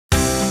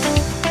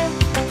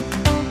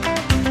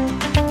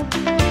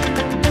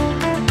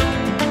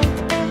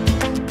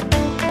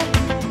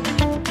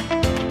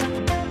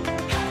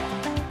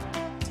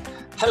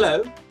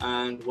Hello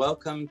and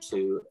welcome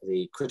to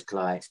the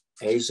Criticaleye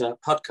Asia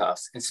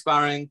Podcast,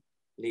 inspiring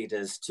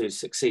leaders to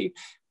succeed.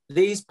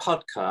 These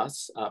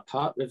podcasts are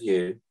part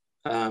review,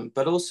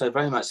 but also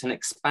very much an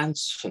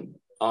expansion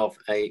of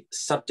a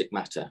subject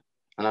matter.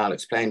 And I'll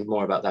explain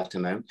more about that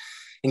in a moment.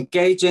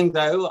 Engaging,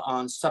 though,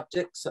 on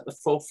subjects at the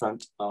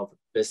forefront of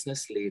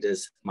business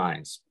leaders'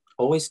 minds.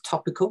 Always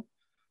topical,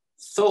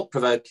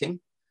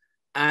 thought-provoking,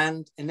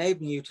 and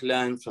enabling you to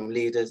learn from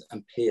leaders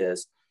and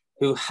peers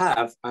who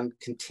have and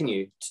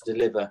continue to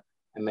deliver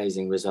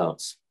amazing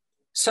results.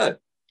 So,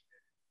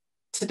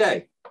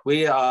 today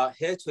we are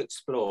here to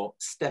explore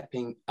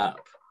stepping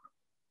up.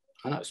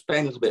 And I'll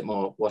explain a little bit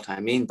more what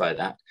I mean by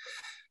that.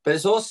 But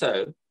it's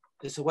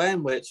a way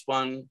in which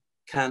one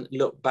can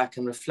look back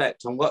and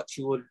reflect on what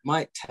you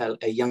might tell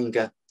a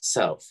younger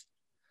self.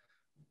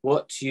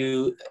 What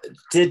you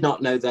did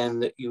not know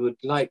then that you would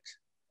like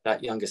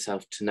that younger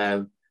self to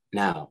know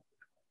now.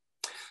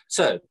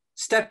 So,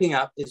 stepping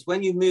up is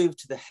when you move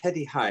to the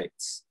heady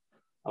heights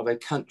of a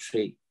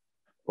country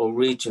or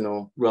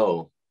regional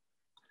role,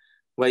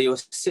 where you're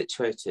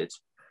situated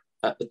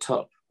at the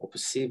top, or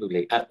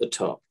perceivably at the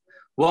top,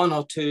 one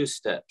or two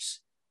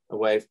steps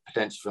away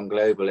potentially from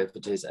global if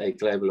it is a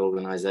global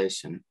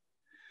organization.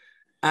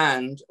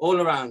 And all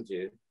around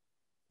you,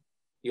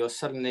 you're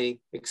suddenly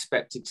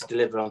expected to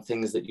deliver on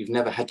things that you've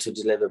never had to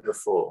deliver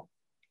before.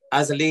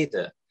 As a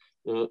leader,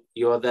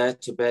 you're there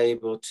to be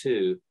able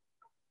to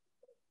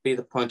be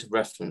the point of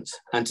reference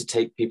and to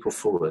take people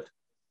forward.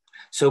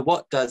 So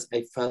what does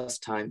a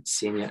first-time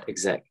senior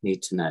exec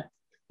need to know?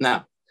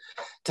 Now,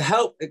 to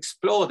help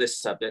explore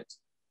this subject,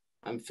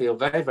 I feel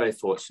very, very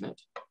fortunate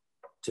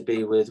to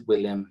be with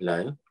William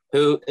Lowe,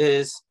 who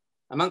is,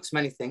 amongst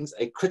many things,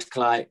 a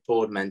Criticaleye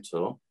Board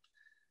Mentor,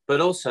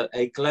 but also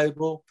a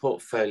global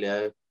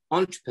portfolio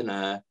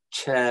entrepreneur,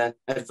 chair,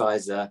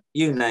 advisor,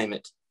 you name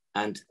it,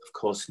 and of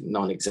course,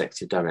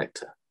 non-executive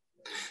director.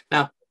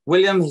 Now,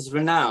 William is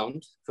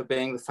renowned for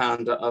being the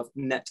founder of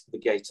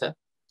NetVigator,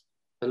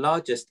 the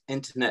largest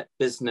internet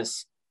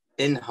business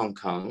in Hong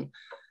Kong,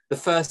 the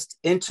first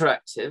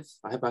interactive,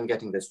 I hope I'm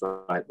getting this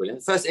right, William,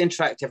 the first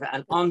interactive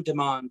and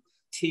on-demand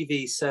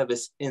TV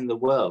service in the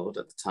world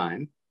at the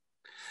time.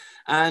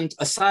 And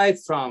aside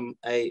from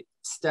a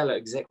stellar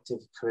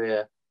executive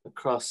career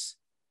across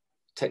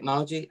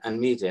technology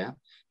and media,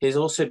 he's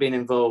also been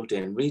involved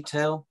in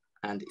retail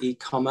and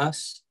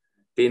e-commerce,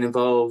 been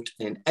involved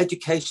in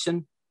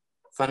education,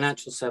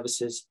 financial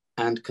services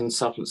and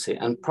consultancy,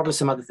 and probably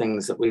some other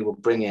things that we will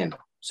bring in.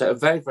 So a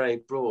very, very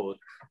broad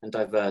and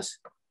diverse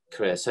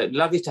career. So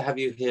lovely to have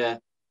you here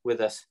with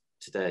us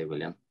today,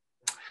 William.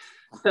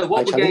 So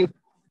what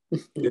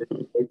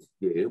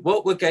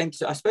we're going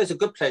to, I suppose a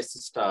good place to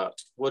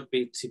start would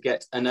be to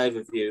get an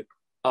overview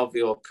of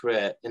your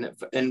career in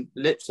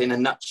literally in a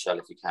nutshell,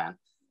 if you can,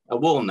 a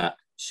walnut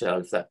shell,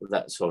 if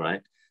that's all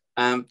right.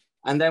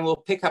 And then we'll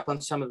pick up on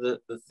some of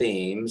the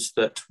themes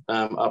that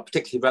are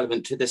particularly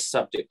relevant to this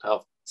subject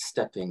of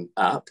stepping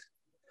up.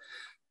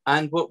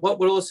 And what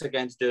we're also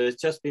going to do is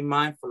just be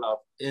mindful of,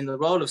 in the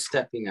role of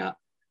stepping up,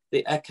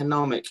 the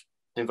economic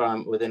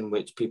environment within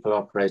which people are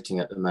operating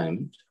at the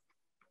moment.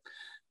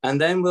 And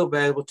then we'll be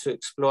able to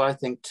explore, I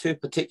think, two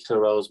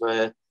particular roles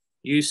where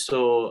you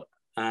saw,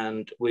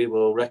 and we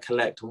will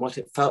recollect on what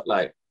it felt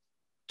like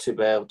to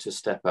be able to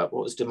step up,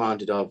 what was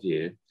demanded of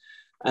you,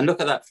 and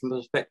look at that from the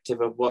perspective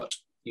of what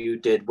you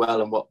did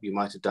well and what you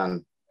might have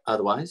done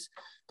otherwise.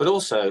 But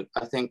also,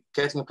 I think,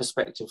 getting a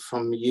perspective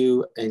from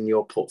you in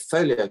your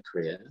portfolio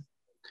career,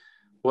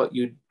 what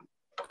you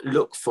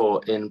look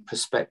for in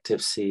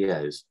prospective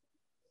CEOs.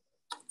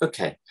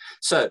 Okay,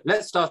 so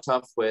let's start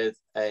off with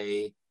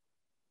an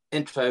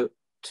intro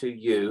to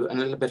you and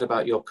a little bit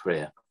about your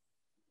career.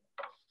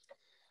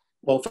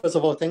 Well, first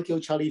of all, thank you,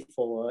 Charlie,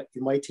 for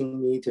inviting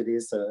me to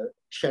this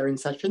sharing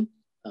session.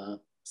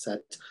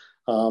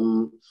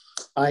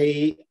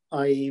 I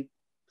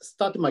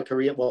started my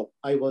career, well,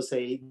 I was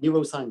a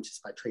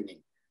neuroscientist by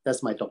training.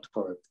 That's my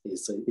doctorate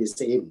is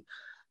in.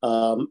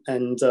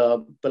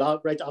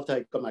 But right after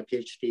I got my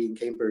PhD in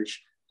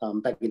Cambridge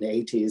back in the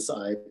 80s,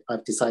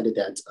 I've decided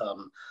that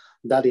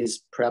that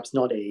is perhaps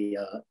not a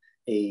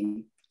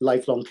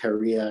lifelong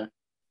career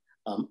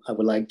I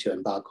would like to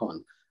embark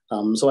on.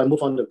 So I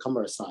moved on to the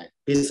commerce side,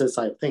 business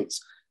side of things.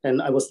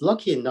 And I was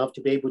lucky enough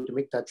to be able to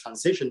make that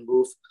transition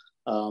move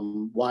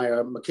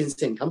via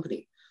McKinsey &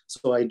 Company.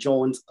 So I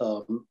joined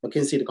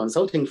McKinsey, the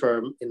consulting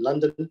firm in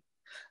London,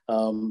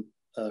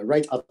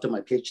 right after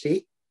my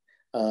PhD.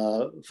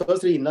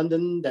 Firstly in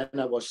London, then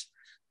I was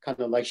kind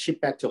of like shipped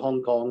back to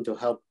Hong Kong to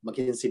help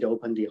McKinsey to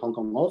open the Hong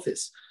Kong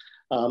office.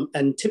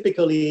 And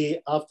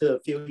typically after a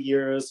few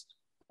years,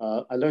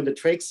 I learned the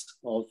tricks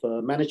of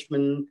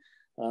management,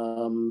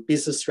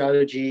 business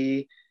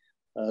strategy,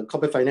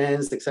 corporate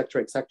finance,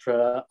 etc.,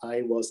 etc.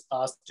 I was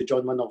asked to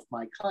join one of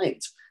my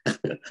clients,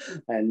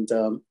 and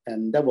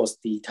that was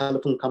the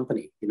telephone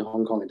company in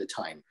Hong Kong at the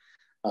time.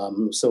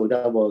 So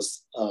that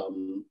was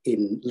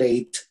in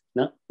late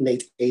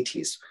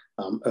 80s,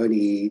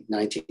 early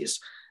 90s.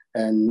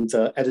 And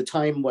at a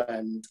time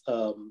when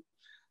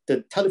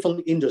the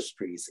telephone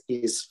industries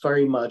is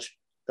very much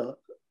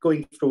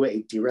going through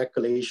a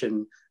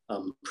deregulation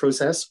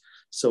process.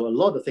 So a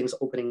lot of things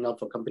opening up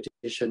for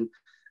competition,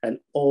 and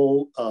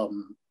all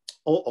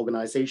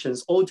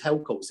organizations, all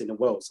telcos in the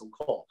world,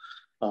 so-called,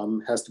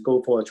 has to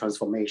go for a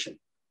transformation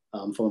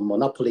from a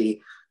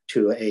monopoly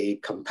to a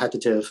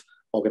competitive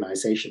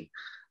organization.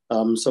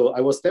 So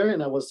I was there,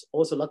 and I was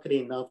also lucky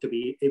enough to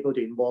be able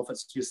to involve,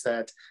 as you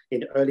said,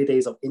 in the early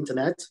days of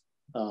internet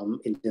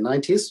in the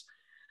 90s.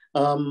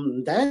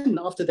 Then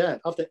after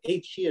that, after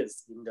 8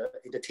 years in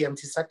the TMT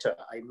sector,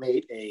 I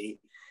made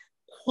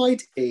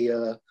quite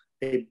a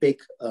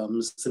big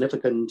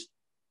significant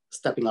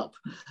stepping up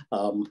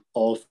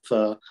of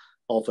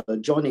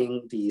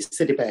joining the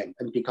Citibank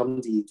and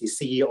become the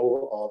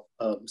CEO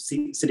of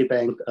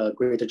Citibank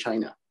Greater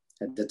China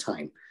at the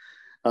time.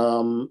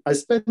 I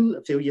spent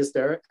a few years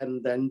there,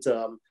 and then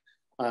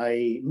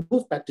I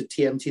moved back to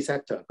TMT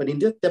sector. But in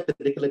that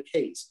particular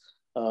case,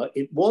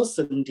 it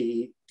wasn't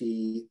the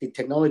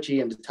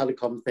technology and the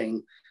telecom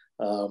thing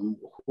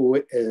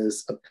who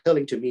is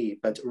appealing to me,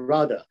 but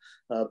rather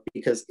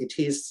because it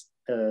is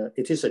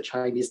a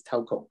Chinese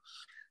telco,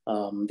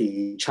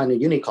 the China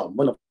Unicom,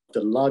 one of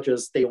the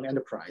largest state-owned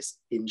enterprise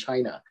in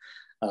China.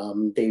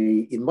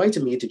 They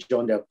invited me to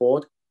join their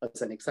board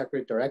as an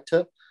executive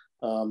director,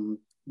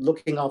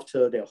 looking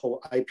after their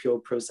whole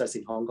IPO process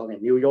in Hong Kong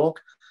and New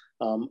York,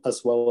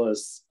 as well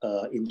as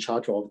in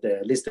charge of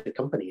the listed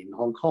company in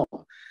Hong Kong.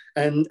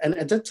 And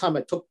at that time,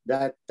 I took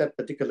that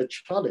particular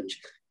challenge.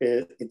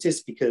 It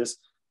is because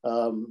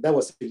that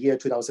was the year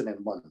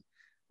 2001.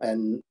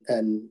 And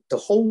the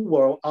whole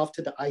world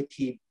after the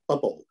IT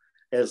bubble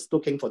is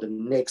looking for the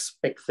next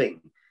big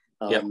thing.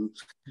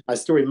 I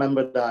still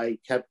remember that I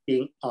kept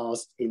being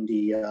asked in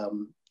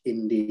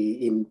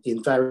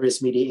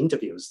various media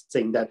interviews,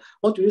 saying that,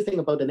 what do you think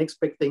about the next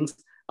big things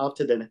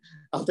after the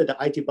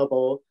IT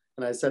bubble?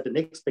 And I said, the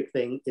next big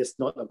thing is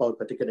not about a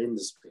particular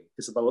industry.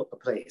 It's about a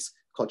place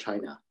called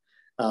China.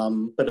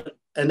 And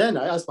then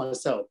I asked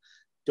myself,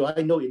 do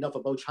I know enough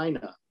about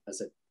China? I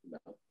said, no,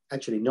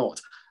 actually not.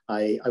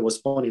 I was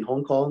born in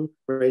Hong Kong,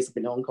 raised up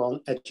in Hong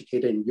Kong,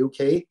 educated in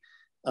UK.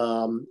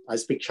 I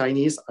speak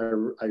Chinese.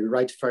 I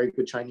write very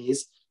good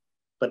Chinese,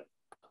 but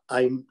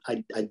I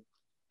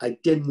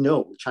didn't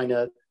know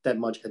China that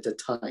much at the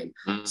time.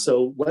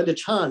 So when the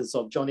chance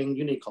of joining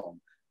Unicom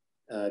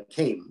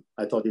came,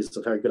 I thought this was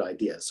a very good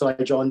idea. So I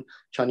joined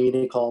China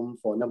Unicom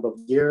for a number of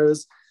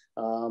years.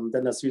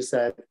 Then, as you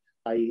said,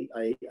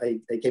 I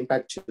came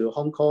back to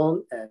Hong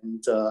Kong,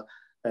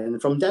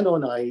 and from then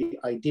on,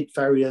 I did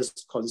various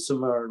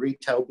consumer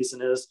retail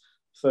business.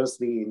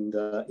 Firstly,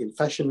 in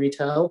fashion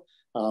retail,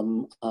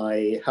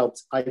 I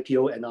helped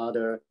IPO and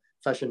other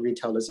fashion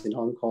retailers in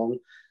Hong Kong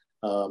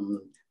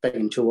back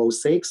in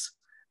 2006.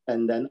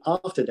 And then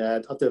after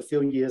that, after a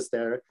few years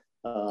there,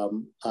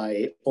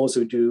 I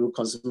also do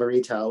consumer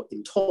retail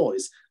in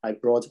toys. I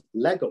brought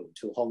Lego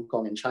to Hong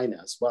Kong and China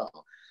as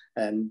well,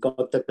 and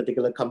got that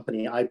particular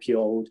company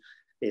IPO'd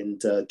in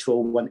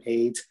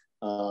 2018.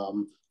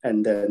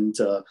 And then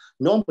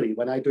normally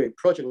when I do a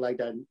project like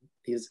that,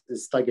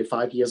 it's like a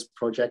 5 years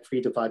project,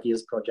 3 to 5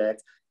 years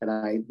project, and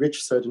I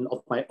reach certain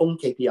of my own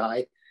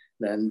KPI,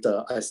 then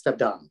I step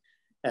down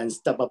and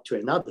step up to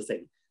another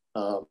thing,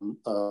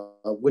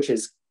 which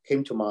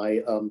came to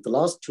my the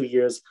last 2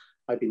 years.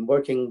 I've been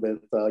working with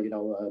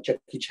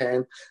Jackie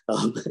Chan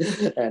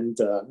and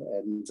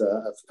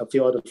a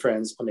few other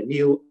friends on a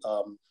new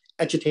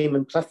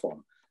edutainment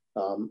platform.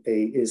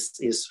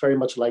 Is very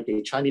much like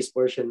a Chinese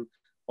version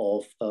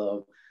of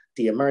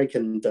the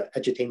American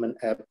edutainment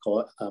app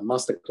called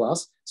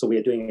Masterclass. So we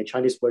are doing a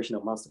Chinese version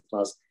of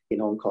Masterclass in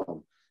Hong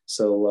Kong.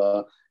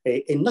 So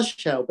in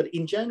nutshell, but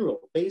in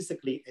general,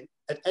 basically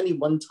at any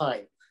one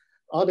time,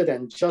 other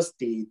than just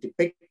the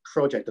big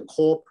project, the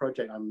core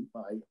project I'm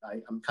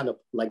kind of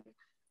like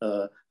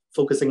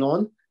focusing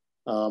on,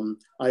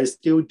 I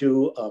still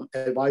do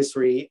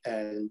advisory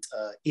and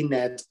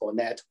in-net or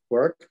net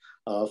work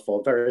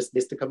for various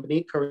listed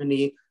companies.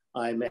 Currently,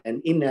 I'm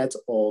an in-net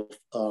of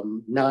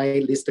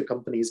 9 listed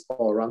companies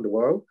all around the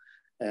world,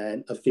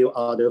 and a few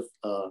other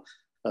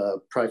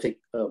private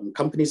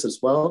companies as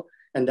well.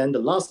 And then the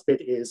last bit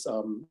is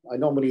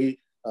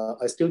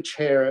I still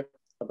chair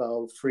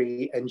about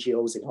 3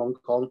 NGOs in Hong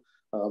Kong,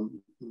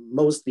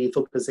 mostly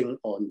focusing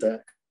on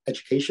the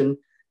education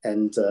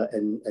and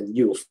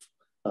youth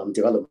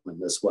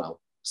development as well.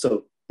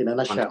 So in a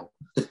nutshell.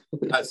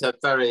 That's a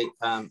very,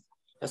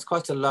 that's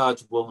quite a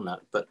large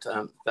walnut, but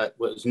that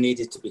was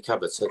needed to be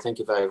covered. So thank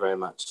you very, very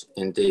much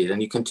indeed.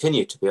 And you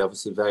continue to be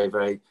obviously very,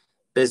 very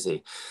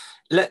busy.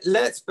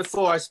 Let's,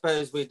 before I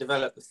suppose we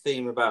develop the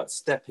theme about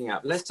stepping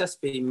up, let's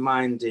just be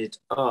minded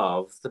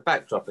of the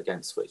backdrop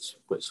against which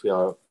we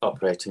are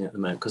operating at the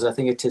moment, because I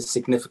think it is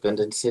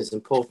significant and it is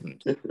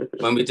important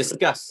when we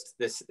discuss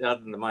this, other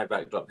than my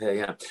backdrop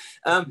here,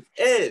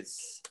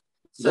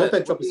 Your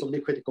backdrop is only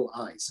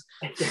Criticaleye.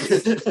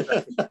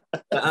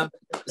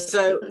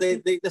 So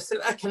the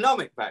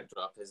economic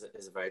backdrop is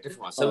a very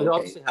different one. So we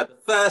obviously had the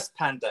first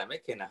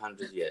pandemic in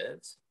 100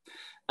 years.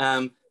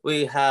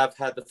 We have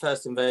had the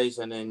first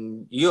invasion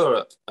in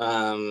Europe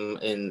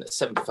in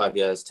 75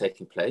 years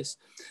taking place.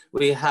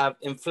 We have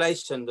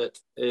inflation that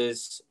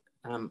is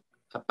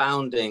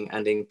abounding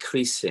and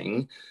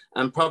increasing,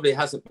 and probably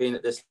hasn't been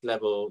at this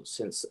level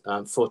since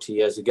 40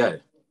 years ago.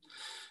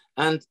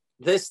 And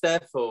this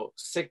therefore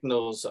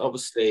signals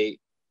obviously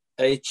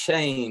a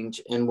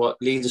change in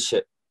what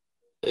leadership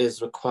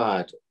is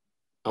required,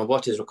 and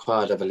what is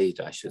required of a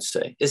leader, I should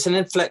say. It's an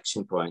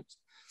inflection point.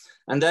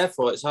 And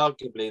therefore, it's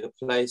arguably the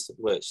place at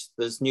which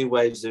there's new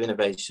waves of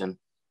innovation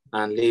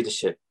and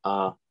leadership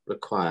are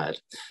required.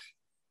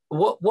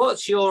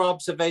 What's your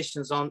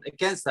observations on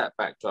against that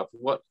backdrop?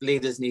 What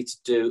leaders need to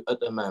do at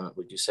the moment,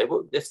 would you say?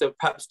 Well, if there are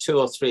perhaps 2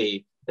 or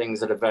 3 things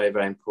that are very,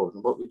 very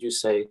important, what would you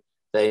say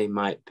they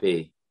might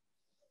be?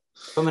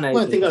 From an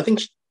well, I think,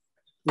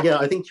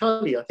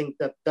 Charlie, I think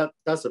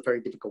that's a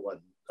very difficult one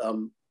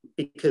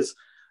because,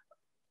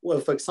 well,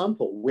 for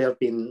example, we have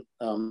been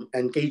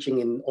engaging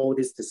in all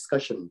this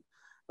discussion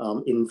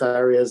in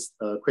various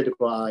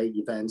Criticaleye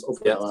events over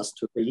the last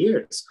 2 or 3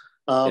 years.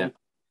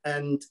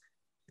 And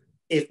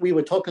if we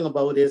were talking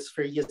about this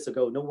 3 years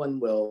ago, no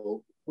one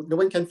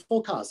can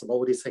forecast about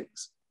all these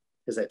things,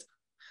 is it?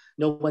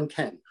 No one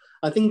can.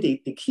 I think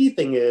the key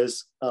thing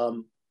is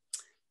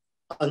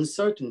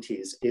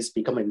uncertainties is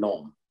becoming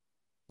norm.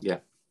 Yeah.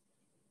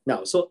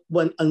 Now, so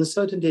when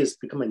uncertainty is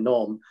becoming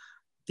norm,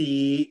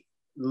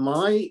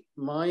 my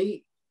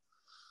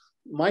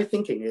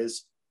thinking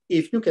is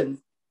if you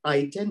can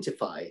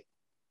identify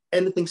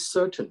anything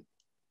certain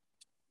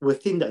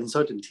within the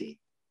uncertainty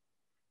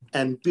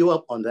and build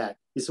up on that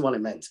is what I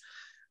meant.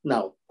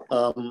 Now,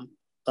 and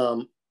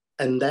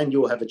then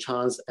you will have a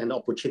chance and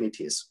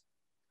opportunities,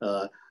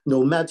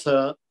 no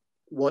matter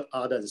what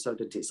other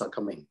uncertainties are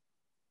coming.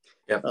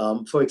 Yeah.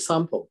 For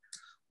example,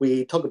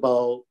 we talk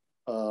about,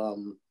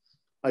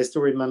 I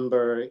still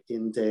remember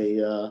in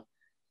a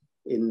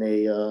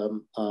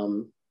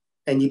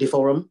NED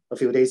forum a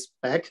few days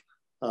back,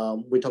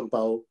 we talk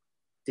about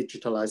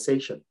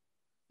digitalization.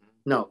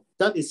 Now,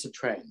 that is a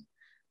trend.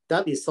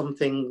 That is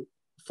something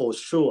for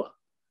sure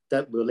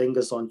that will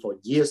linger on for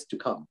years to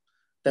come.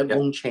 That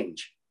won't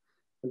change.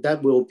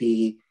 That will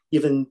be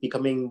even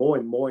becoming more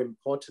and more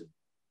important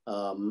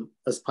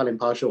as part and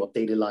parcel of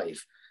daily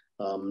life,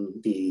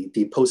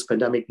 the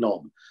post-pandemic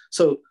norm.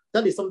 So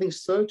that is something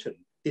certain,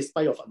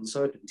 despite of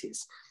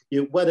uncertainties.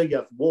 Whether you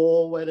have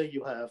war, whether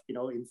you have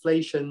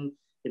inflation,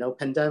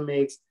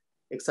 pandemics,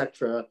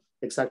 etc.,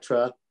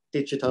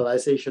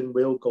 digitalization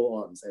will go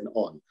on and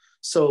on.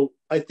 So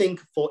I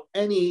think for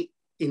any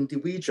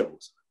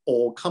individuals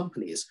or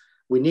companies,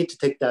 we need to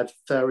take that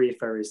very,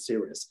 very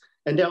serious.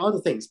 And there are other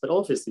things, but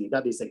obviously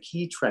that is a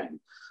key trend.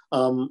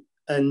 So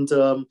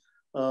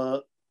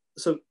I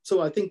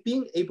think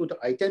being able to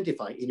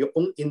identify in your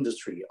own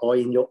industry or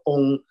in your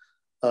own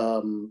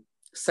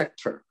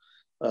sector,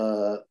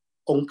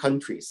 own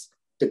countries,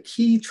 the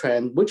key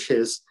trend, which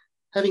is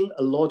having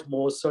a lot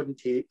more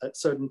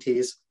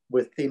certainties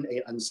within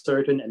an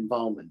uncertain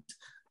environment,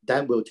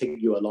 that will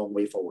take you a long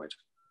way forward.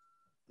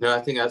 No,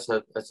 I think that's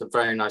a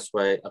very nice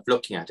way of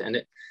looking at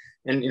it.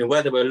 And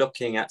whether we're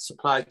looking at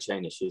supply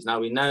chain issues, now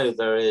we know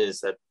there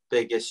is a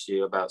big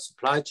issue about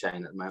supply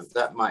chain at the moment.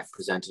 That might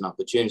present an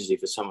opportunity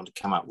for someone to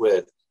come up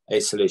with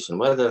a solution,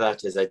 whether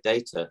that is a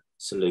data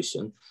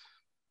solution,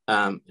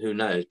 who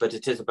knows, but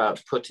it is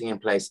about putting in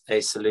place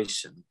a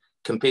solution,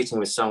 competing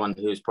with someone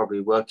who's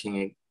probably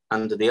working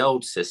under the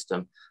old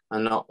system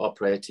and not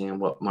operating in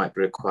what might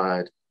be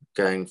required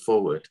going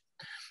forward.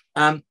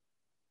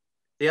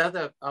 The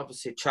other,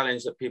 obviously,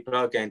 challenge that people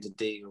are going to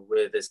deal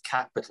with is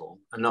capital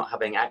and not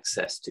having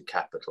access to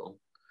capital.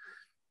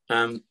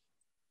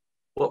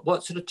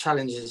 What sort of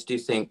challenges do you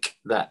think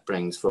that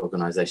brings for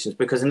organisations?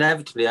 Because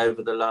inevitably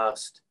over the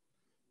last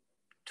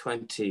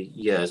 20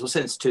 years, well,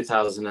 since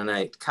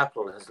 2008,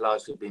 capital has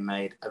largely been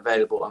made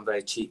available and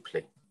very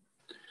cheaply.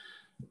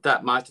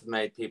 That might have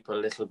made people a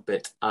little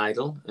bit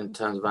idle in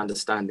terms of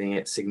understanding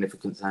its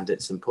significance and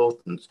its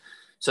importance.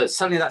 So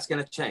suddenly that's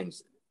going to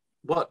change.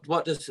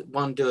 What does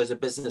one do as a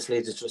business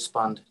leader to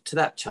respond to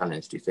that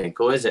challenge, do you think?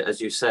 Or is it, as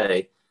you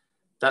say,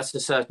 that's a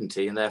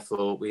certainty and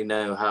therefore we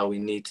know how we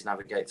need to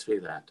navigate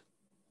through that?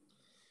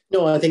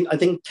 No, I think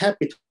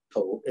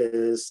capital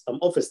is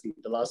obviously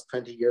the last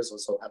 20 years or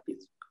so have been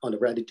on the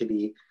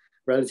relatively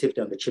on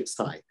the cheap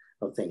side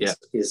of things.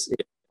 Is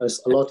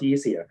a lot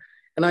easier.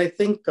 And I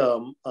think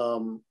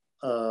given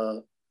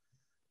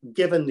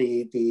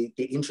the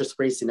interest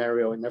rate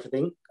scenario and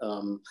everything,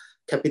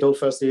 capital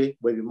firstly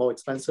will be more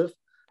expensive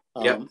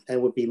and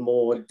would be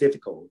more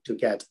difficult to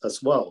get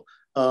as well.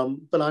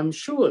 But I'm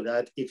sure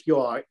that if you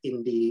are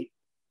in the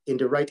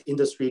right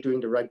industry,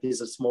 doing the right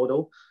business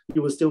model,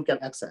 you will still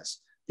get access,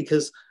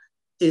 because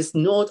it's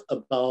not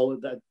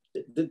about that,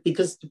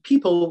 because the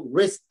people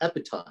risk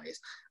appetite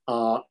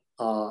are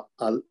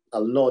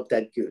not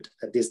that good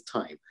at this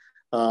time.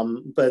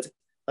 But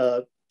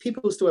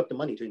people still have the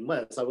money to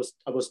invest. I was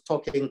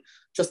talking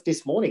just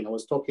this morning. I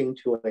was talking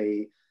to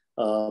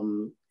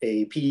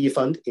a PE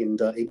fund in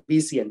the a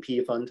VC and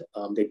PE fund.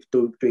 They're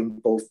doing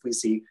both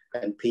VC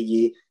and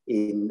PE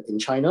in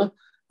China,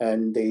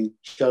 and they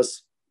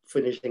just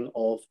finishing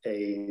off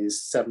a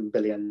 $7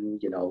 billion,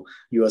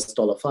 US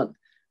dollar fund.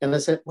 And I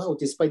said, well,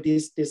 despite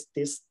this,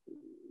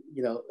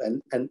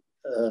 and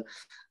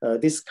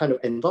this kind of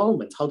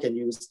environment, how can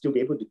you still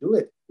be able to do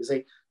it?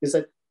 You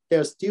said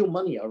there's still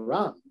money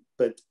around,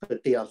 but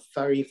they are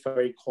very,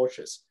 very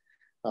cautious.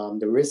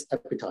 The risk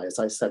appetite, as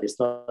I said, is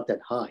not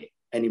that high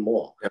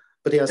anymore. Yep.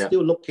 But they are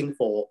still looking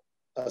for,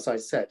 as I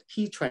said,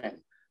 key trend.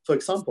 For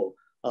example,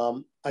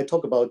 I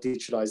talk about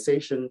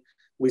digitalization.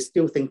 We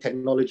still think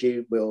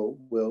technology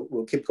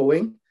will keep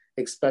going,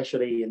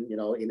 especially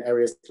in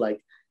areas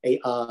like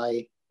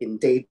AI, in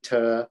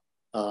data,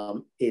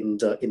 in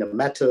the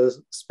meta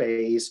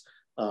space.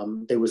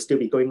 They will still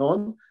be going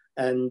on.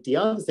 And the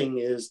other thing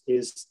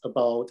is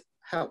about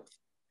health.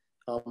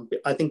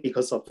 I think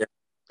because of the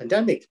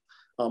pandemic,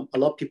 a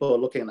lot of people are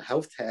looking at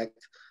health tech.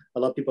 A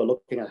lot of people are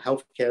looking at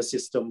healthcare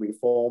system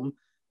reform.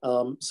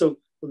 So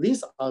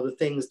these are the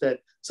things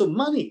so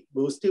money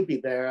will still be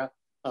there.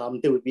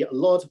 They would be a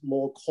lot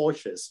more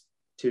cautious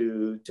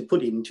to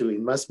put into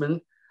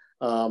investment.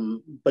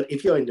 But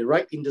if you're in the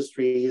right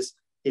industries,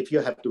 if you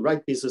have the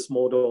right business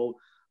model,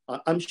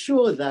 I'm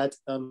sure that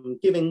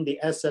giving the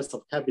access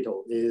of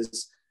capital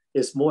is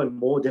more and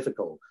more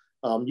difficult.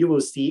 You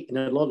will see in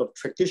a lot of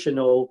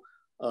traditional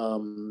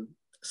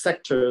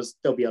sectors,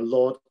 there'll be a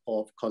lot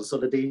of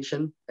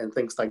consolidation and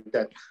things like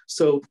that.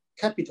 So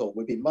capital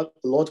will be a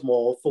lot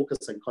more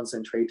focused and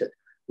concentrated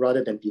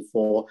rather than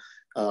before.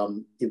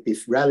 It'd be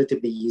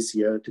relatively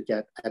easier to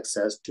get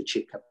access to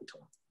cheap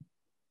capital.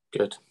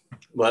 Good.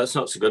 Well, it's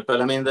not so good,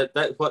 but I mean,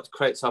 that's what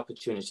creates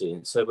opportunity.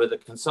 So with a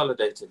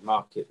consolidated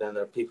market, then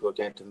there are people who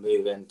are going to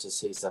move in to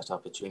seize that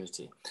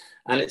opportunity.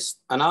 And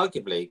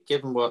arguably,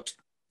 given what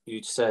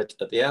you said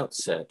at the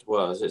outset,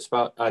 it's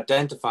about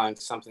identifying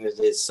something that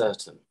is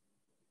certain.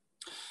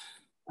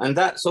 And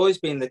that's always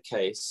been the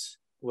case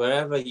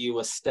wherever you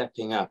were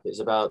stepping up. It's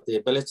about the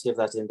ability of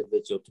that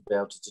individual to be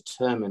able to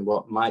determine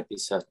what might be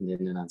certain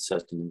in an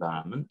uncertain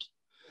environment,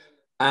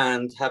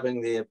 and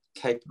having the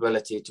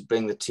capability to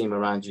bring the team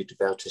around you to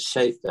be able to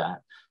shape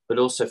that, but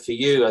also for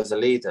you as a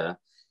leader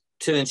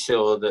to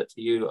ensure that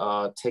you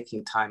are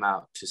taking time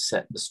out to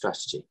set the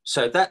strategy.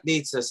 So that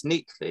leads us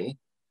neatly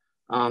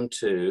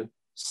onto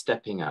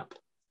stepping up.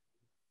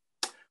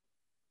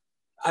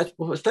 I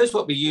suppose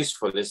what would be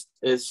useful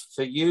is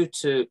for you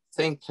to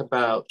think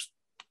about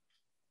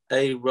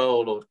a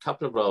role or a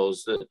couple of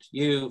roles that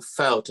you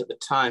felt at the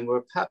time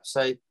were perhaps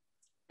a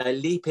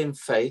leap in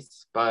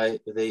faith by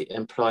the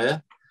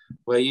employer,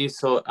 where you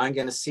thought, I'm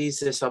going to seize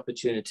this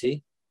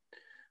opportunity,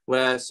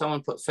 where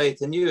someone put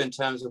faith in you in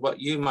terms of what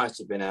you might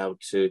have been able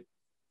to,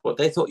 what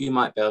they thought you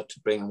might be able to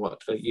bring and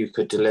what you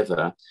could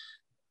deliver.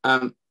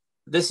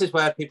 This is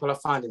where people are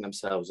finding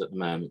themselves at the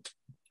moment.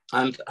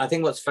 And I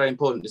think what's very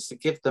important is to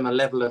give them a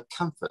level of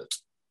comfort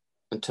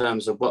in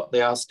terms of what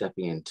they are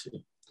stepping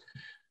into.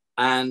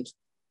 And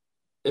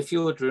if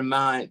you would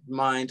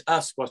remind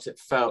us what it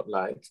felt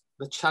like,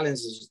 the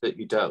challenges that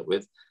you dealt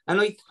with,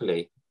 and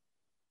equally,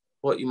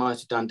 what you might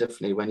have done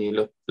differently when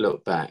you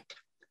look back.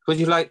 Would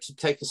you like to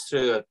take us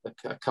through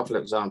a couple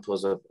of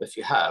examples of, if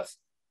you have,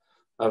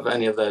 of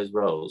any of those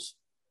roles?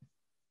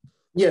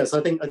 Yes,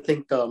 I think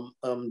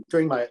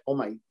during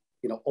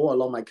all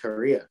along my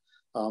career,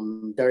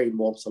 there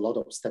involves a lot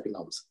of stepping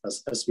ups,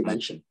 as we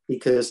mentioned,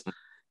 because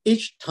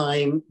each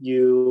time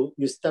you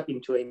step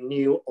into a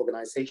new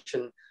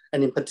organization,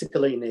 and in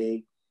particular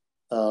in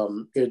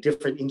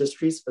different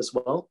industries as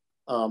well,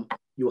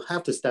 you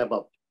have to step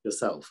up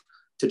yourself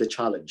to the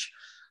challenge.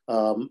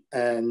 I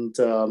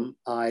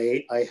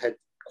had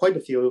quite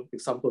a few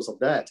examples of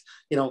that.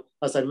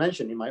 As I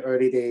mentioned, in my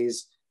early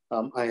days,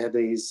 I had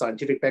a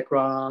scientific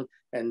background,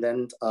 and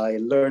then I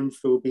learned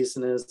through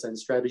business and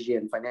strategy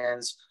and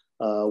finance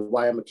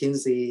via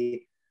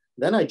McKinsey.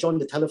 Then I joined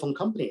the telephone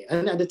company,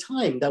 and at the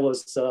time that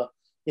was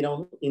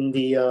in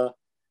the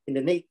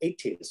late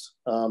 80s,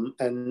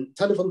 and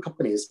telephone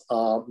companies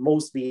are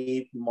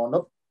mostly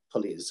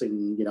monopolies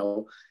in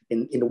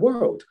the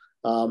world.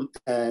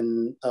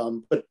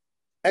 But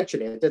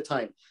actually at that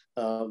time,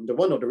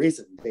 one of the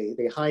reasons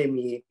they hired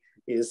me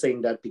is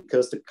saying that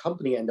because the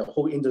company and the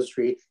whole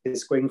industry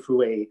is going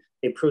through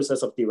a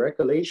process of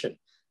deregulation,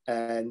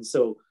 and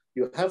so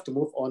you have to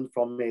move on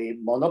from a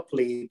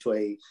monopoly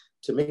to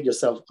make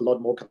yourself a lot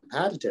more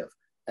competitive,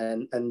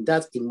 and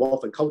that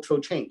involves a cultural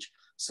change.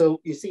 So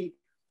you see,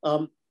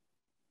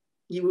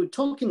 you were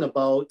talking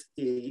about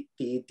the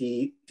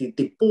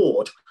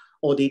board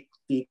or the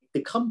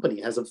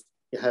company has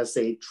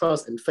a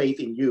trust and faith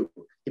in you,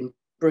 in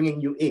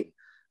bringing you in.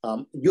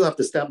 You have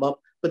to step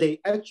up, but they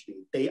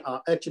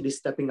are actually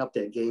stepping up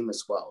their game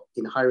as well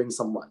in hiring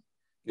someone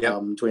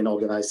to an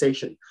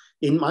organization.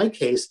 In my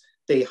case,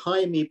 they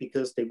hire me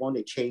because they want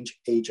a change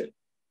agent.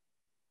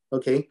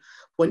 Okay,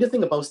 when you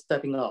think about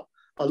stepping up,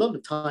 a lot of the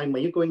time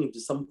when you're going into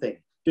something,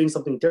 doing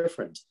something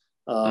different,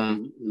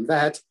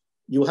 that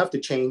you have to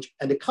change,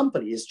 and the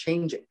company is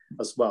changing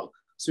as well.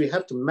 So you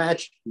have to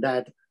match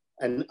that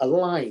and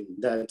align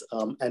that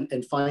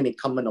and find a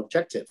common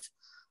objective.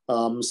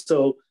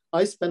 So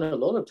I spent a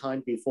lot of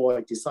time before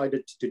I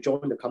decided to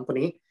join the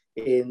company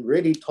in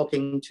really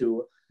talking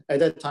to, at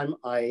that time,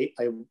 I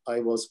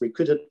was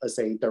recruited as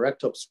a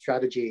director of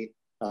strategy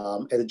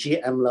at the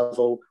GM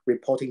level,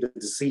 reporting to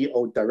the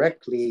CEO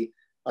directly.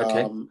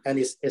 Okay. And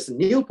it's a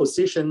new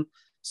position.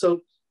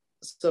 So,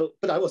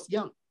 but I was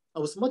young. I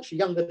was much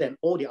younger than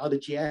all the other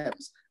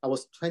GMs. I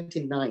was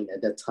 29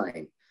 at that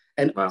time.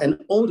 And, Wow.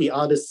 and all the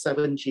other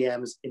 7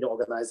 GMs in the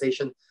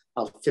organization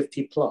are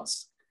 50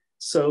 plus.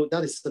 So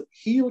that is a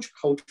huge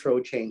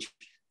cultural change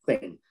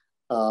thing.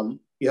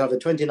 You have a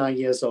 29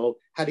 years old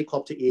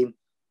helicopter in.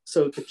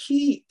 So the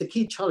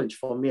key challenge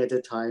for me at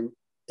the time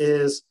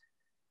is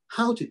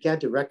how to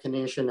get the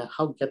recognition and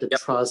how to get the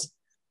trust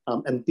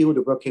and build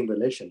a working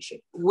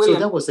relationship. William, so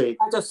that was I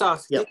just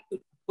ask,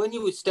 when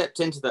you stepped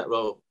into that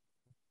role,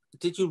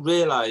 did you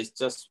realize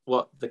just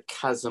what the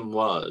chasm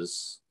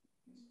was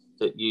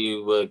that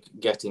you were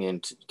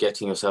getting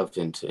yourself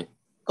into?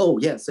 Oh,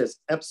 yes,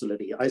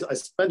 absolutely. I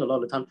spent a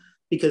lot of time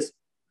because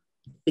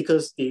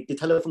the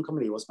telephone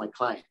company was my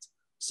client.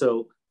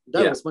 So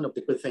that was one of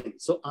the good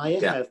things. So I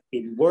have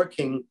been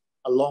working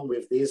along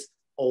with these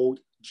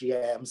old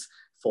GMs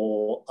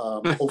for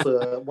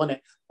over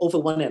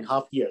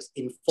 1.5 years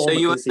in four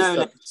McKinsey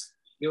studies.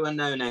 You're a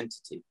known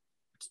entity.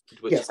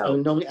 Yes, a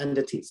known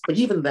entities. But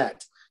even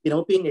that,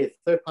 being a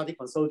third-party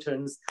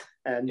consultant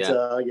and,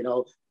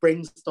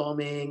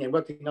 brainstorming and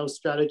working out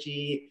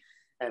strategy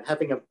and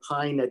having a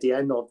pint at the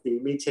end of the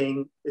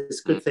meeting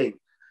is a good thing.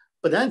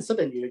 But then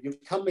suddenly you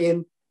come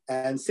in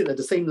and sit at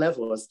the same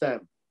level as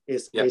them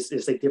is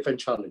a different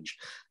challenge.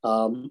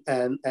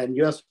 And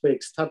you have to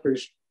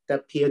establish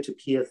that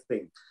peer-to-peer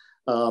thing.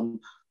 But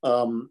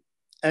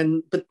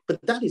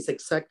that is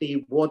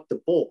exactly what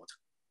the board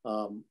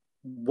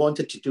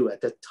wanted to do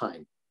at that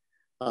time.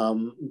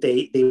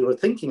 They were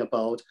thinking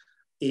about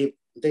if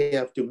they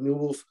have to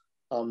move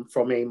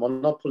from a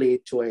monopoly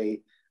to a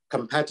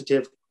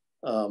competitive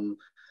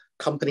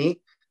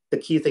company. The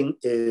key thing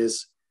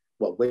is,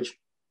 which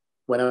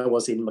when I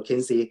was in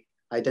McKinsey,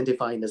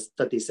 identifying the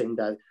study saying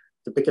that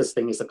the biggest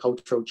thing is a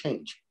cultural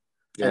change.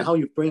 And how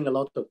you bring a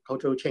lot of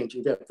cultural change,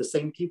 if you have the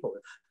same people,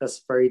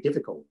 that's very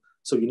difficult.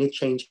 So you need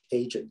change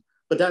agent.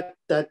 But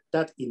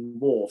that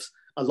involves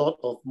a lot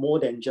of more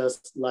than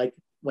just like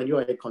when you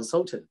are a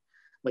consultant,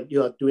 when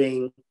you are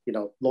doing,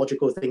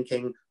 logical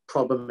thinking,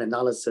 problem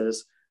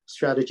analysis,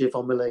 strategy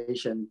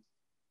formulation,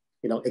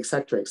 et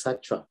cetera, et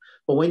cetera.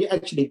 But when you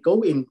actually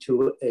go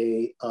into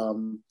a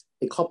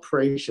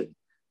corporation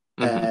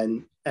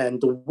and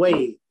the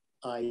way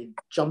I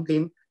jump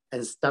in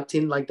and stepped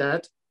in like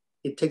that,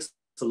 it takes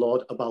a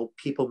lot about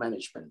people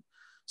management.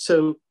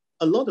 So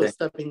a lot of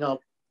stepping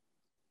up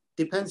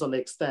depends on the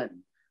extent,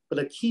 but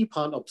a key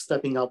part of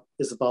stepping up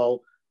is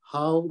about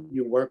how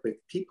you work with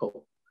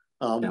people,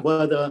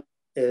 whether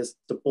it's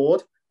the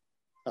board,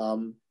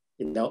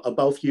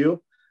 above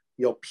you,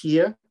 your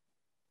peer,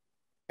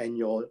 and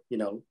your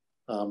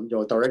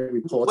direct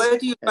reports. Where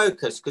do you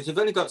focus? Because you've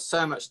only got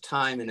so much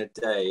time in a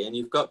day and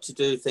you've got to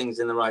do things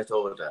in the right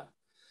order.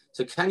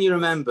 So can you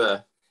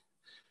remember,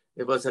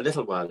 it was a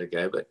little while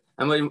ago, but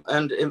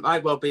and it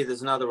might well be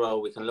there's another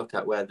role we can look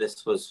at where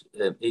this was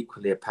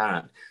equally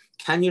apparent.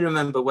 Can you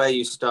remember where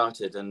you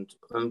started and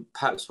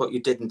perhaps what you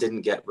did and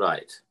didn't get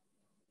right?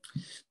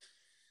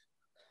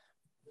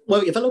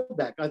 Well, if I look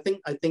back, I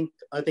think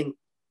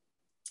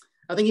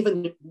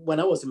even when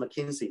I was in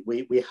McKinsey,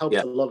 we helped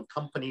a lot of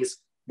companies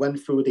went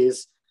through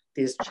this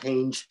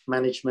change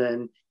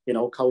management,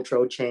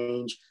 cultural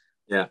change,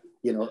 a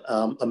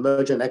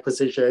merger and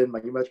acquisition,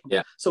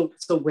 So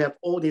we have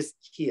all this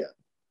here.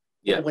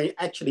 Yeah. When you're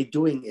actually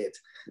doing it,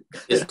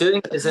 it's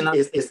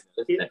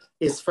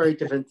very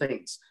different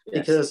things.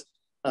 Because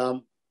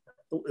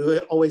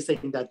we're always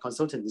saying that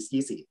consultant is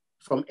easy.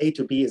 From A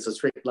to B is a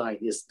straight line,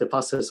 is the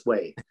fastest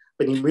way.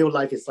 But in real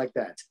life, it's like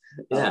that.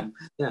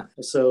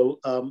 So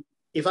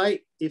if I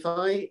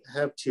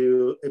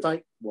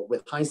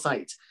with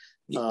hindsight,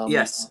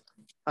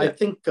 I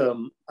think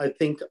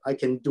I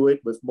can do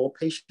it with more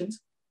patience.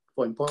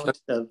 For important,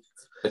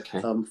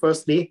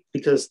 firstly,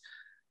 because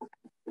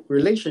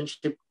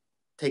relationship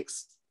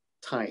takes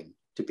time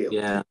to build.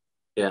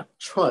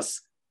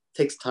 Trust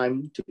takes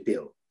time to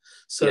build.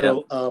 So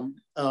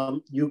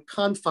you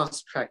can't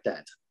fast track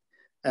that.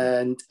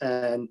 And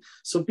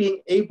so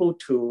being able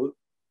to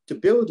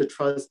build the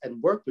trust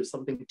and work with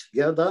something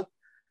together,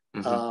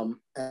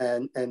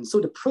 and so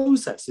the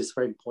process is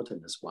very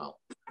important as well.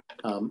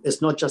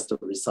 It's not just the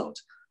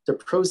result, the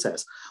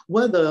process.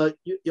 Whether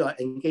you are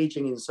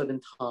engaging in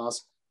certain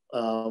tasks,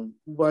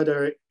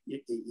 whether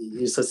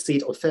you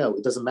succeed or fail,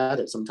 it doesn't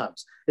matter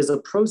sometimes. It's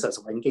a process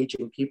of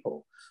engaging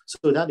people.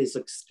 So that is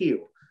a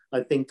skill.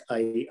 I think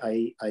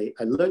I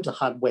learned the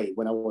hard way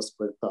when I was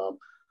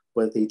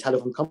with the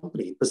telephone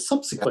company. But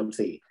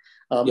subsequently,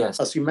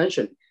 as you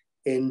mentioned,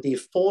 in the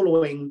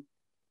following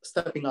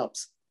stepping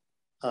ups,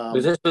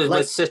 this was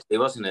with City,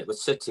 wasn't it? With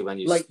City when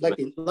you like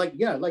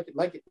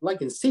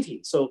in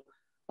City. So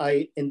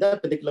in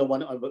that particular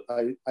one,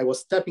 I was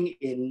stepping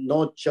in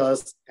not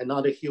just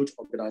another huge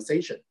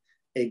organization,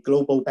 a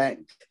global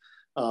bank,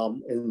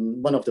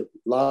 in one of the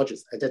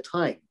largest at that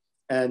time.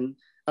 And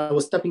I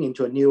was stepping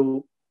into a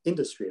new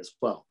industry as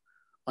well.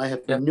 I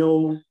have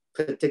no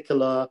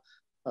particular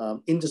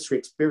industry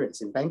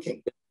experience in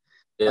banking.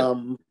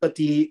 But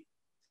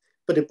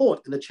the board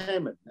and the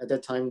chairman at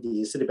that time,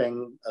 the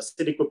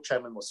Citigroup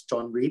chairman was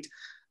John Reed.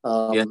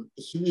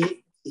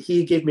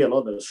 He gave me a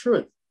lot of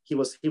assurance. He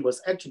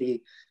was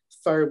actually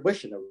very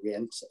visionary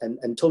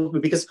and told me,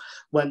 because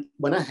when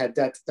I had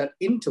that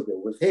interview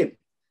with him,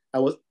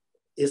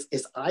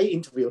 I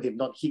interview him,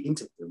 not he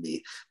interviewed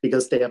me,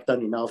 because they have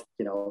done enough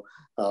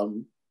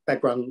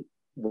background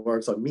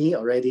works on me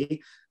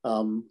already.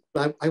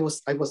 But I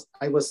was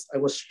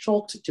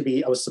shocked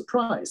I was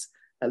surprised,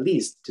 at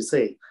least to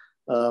say,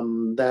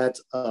 that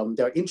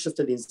they're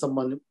interested in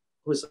someone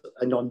who's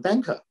a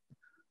non-banker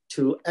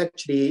to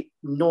actually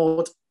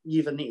not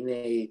even in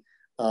a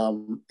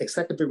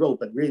executive role,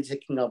 but really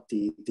taking up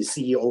the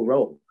CEO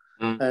role.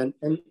 And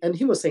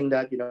he was saying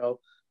that,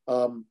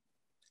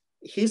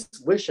 his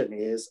vision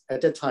is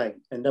at that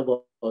time, and that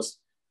was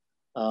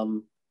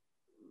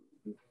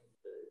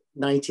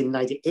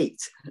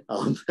 1998,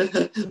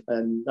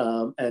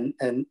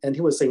 and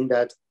he was saying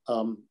that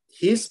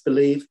his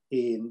belief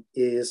in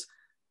is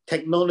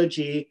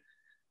technology.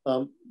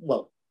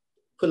 Well,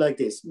 put like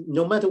this: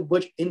 no matter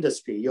which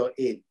industry you're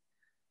in,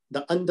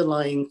 the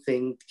underlying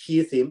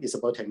key theme is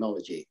about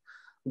technology.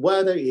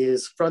 Whether it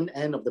is front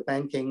end of the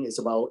banking is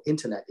about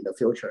internet in the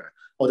future,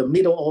 or the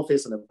middle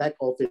office and the back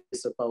office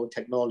is about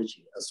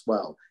technology as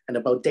well, and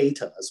about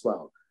data as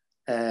well.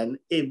 And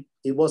it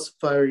was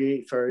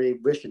very, very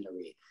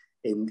visionary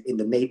in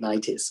the late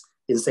 90s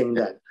in saying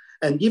that.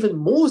 And even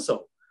more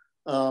so,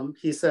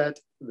 he said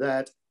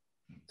that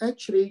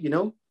actually,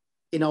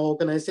 in our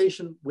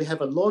organization, we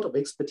have a lot of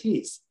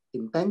expertise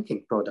in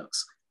banking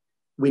products.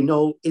 We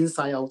know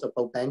inside out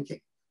about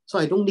banking. So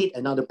I don't need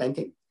another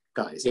banking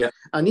guys.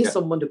 I need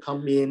someone to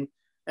come in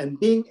and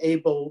being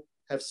able to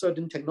have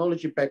certain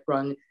technology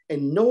background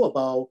and know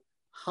about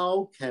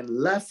how can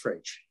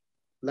leverage,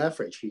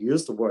 he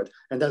used the word,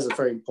 and that's a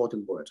very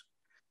important word.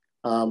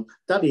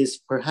 That is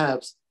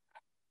perhaps,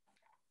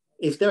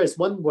 if there is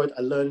one word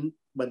I learned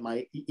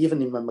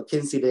even in my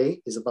McKinsey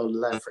day, is about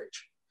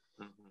leverage.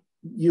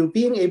 You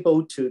being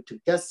able to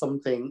get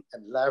something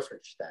and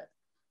leverage that.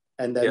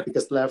 And then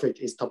because leverage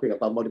is talking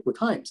about multiple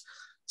times.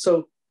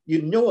 So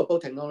you know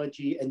about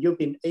technology and you've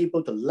been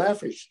able to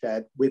leverage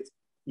that with,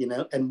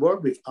 and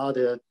work with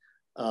other,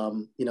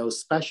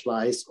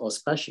 specialized or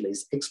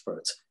specialist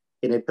experts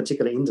in a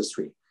particular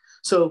industry.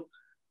 So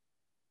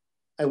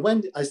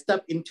I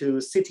stepped into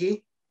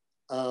Citi,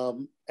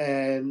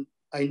 and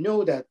I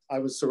know that I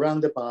was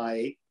surrounded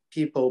by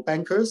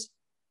bankers.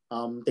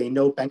 They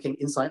know banking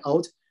inside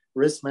out,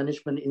 risk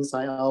management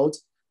inside out,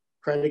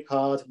 credit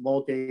card,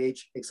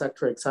 mortgage, et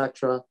cetera,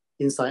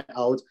 inside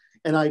out.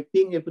 And I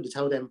being able to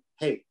tell them,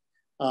 hey,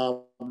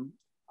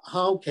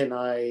 how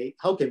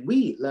can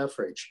we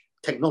leverage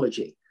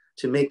technology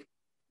to make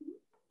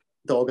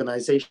the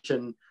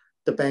organization,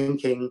 the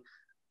banking,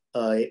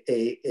 a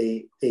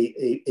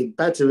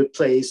better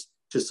place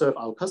to serve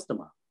our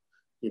customer?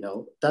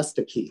 That's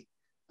the key.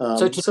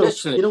 So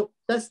traditionally,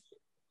 that's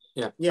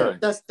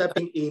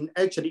stepping in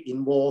actually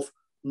involve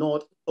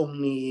not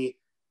only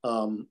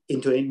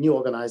into a new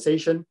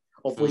organization,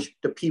 of which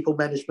the people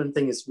management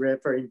thing is very,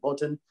 very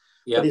important,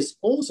 but it's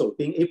also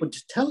being able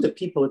to tell the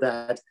people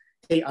that,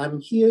 hey, I'm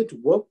here to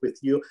work with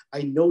you.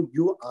 I know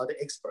you are the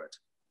expert,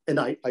 and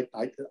I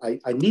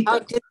need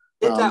that.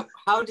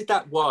 How did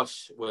that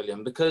wash,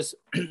 William? Because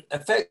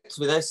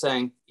effectively they're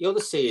saying, you're the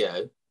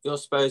CEO, you're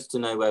supposed to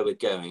know where we're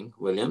going,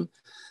 William.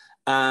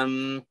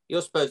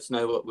 You're supposed to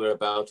know what we're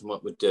about and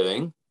what we're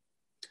doing.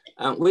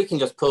 We can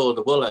just pull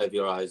the wool over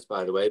your eyes,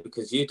 by the way,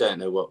 because you don't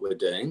know what we're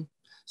doing.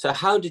 So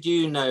how did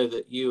you know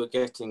that you were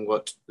getting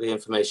the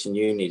information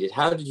you needed?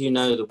 How did you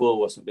know the wool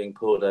wasn't being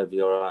pulled over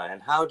your eye?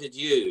 And how did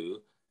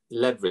you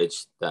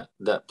leverage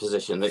that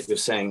position that you're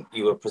saying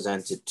you were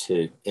presented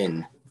to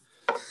in?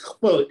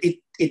 Well,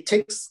 it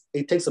takes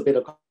a bit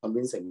of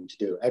convincing to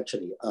do,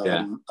 actually,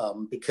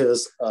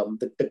 because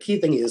the key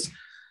thing is,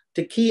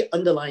 the key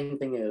underlying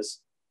thing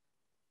is,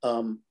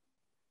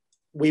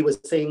 we were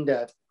saying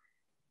that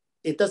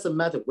it doesn't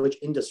matter which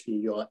industry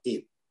you are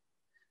in.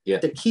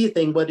 The key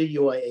thing, whether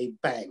you are a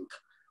bank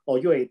or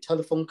you're a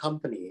telephone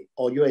company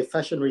or you're a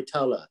fashion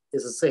retailer,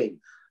 is the same.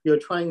 You're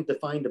trying to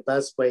find the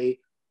best way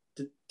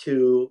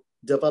to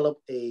develop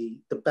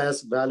the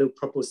best value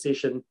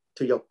proposition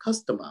to your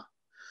customer.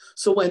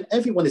 So when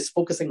everyone is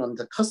focusing on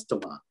the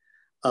customer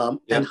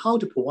and how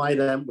to provide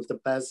them with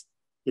the best,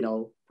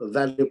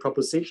 value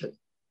proposition,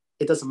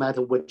 it doesn't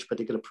matter which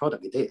particular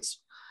product it is.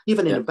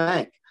 Even in a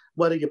bank,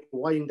 whether you're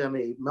providing them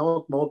a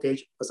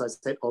mortgage, as I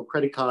said, or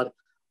credit card,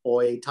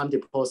 or a time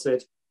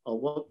deposit, or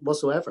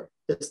whatsoever,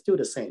 it's still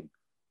the same.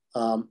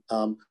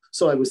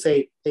 So I would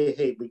say,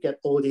 hey, we get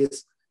all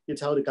these, you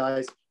tell the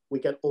guys, we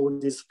get all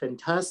these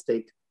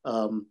fantastic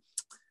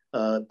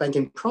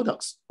banking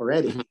products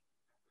already.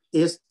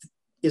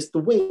 is the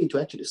way to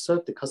actually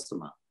serve the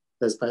customer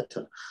that's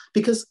better.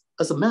 Because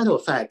as a matter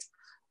of fact,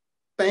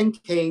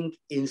 banking,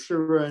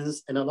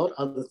 insurance, and a lot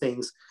of other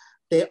things,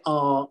 they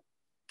are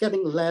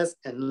getting less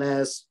and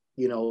less,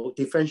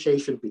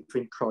 differentiation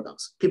between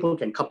products. People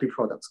can copy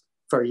products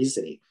very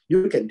easily.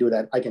 You can do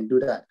that. I can do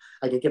that.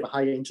 I can give a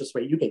higher interest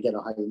rate. You can get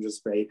a higher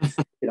interest rate.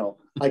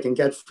 I can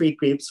get free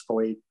grips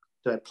to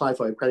apply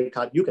for a credit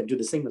card. You can do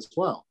the same as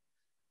well.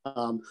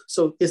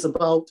 So it's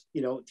about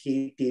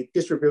the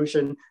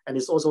distribution, and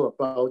it's also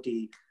about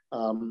the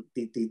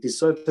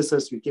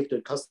services you give to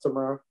the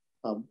customer,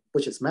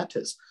 which is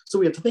matters. So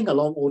we have to think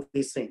along all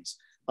these things,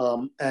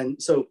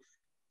 and so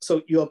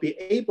you'll be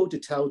able to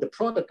tell the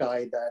product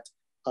guy that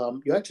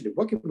you're actually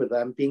working with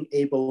them, being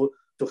able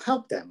to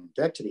help them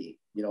to actually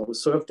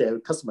serve their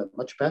customer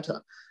much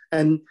better,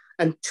 and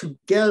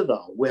together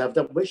we have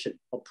the vision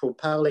of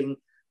propelling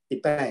the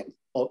bank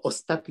or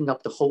stepping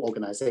up the whole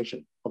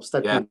organization of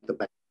stepping up the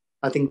bank.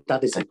 I think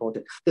that is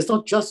important. It's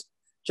not just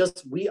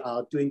we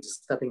are doing the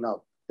stepping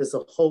up. There's a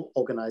whole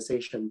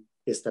organization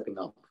is stepping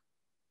up.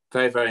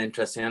 Very, very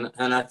interesting.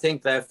 And I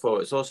think,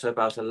 therefore, it's also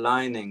about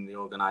aligning the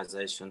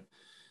organization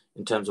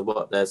in terms of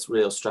what their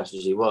real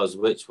strategy was,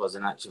 which was,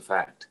 in actual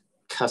fact,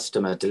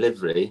 customer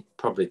delivery,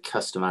 probably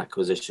customer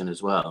acquisition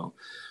as well.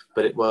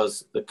 But it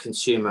was the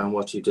consumer and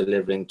what you're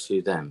delivering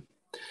to them.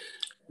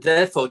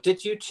 Therefore,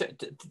 did you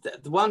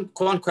one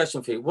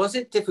question for you, was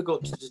it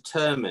difficult to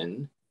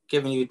determine,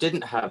 given you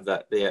didn't have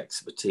the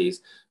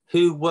expertise,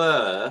 who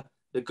were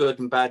the good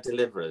and bad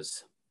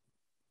deliverers?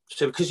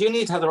 So, because you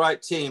need to have the right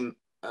team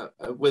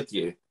with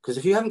you, because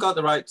if you haven't got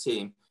the right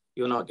team,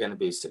 you're not going to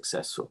be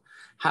successful.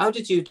 How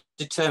did you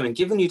determine,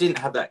 given you didn't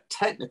have that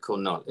technical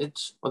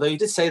knowledge, although you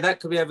did say that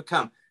could be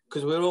overcome,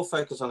 because we're all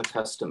focused on the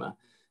customer,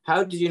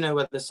 how did you know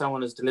whether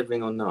someone is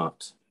delivering or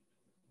not?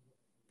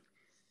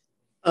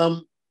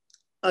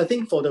 I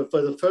think for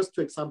the first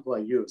two examples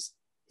I used,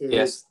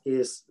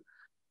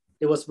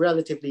 it was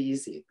relatively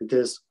easy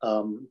because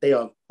they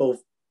are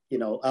both, in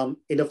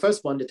the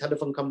first one, the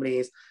telephone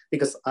companies,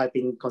 because I've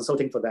been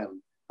consulting for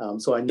them,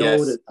 so I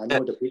know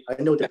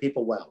the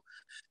people well.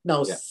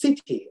 Now,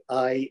 Citi,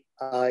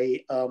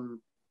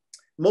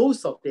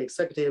 most of the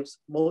executives,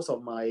 most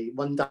of my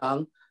one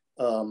down,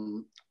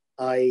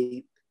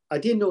 I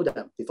didn't know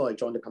them before I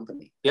joined the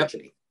company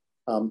actually.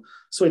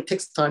 So it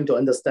takes time to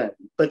understand,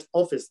 but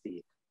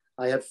obviously,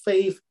 I have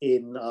faith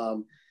in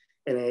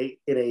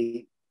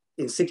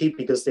Citi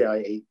because they are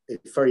a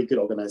very good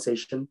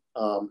organization.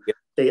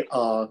 They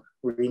are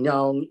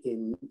renowned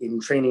in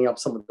training up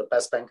some of the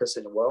best bankers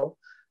in the world.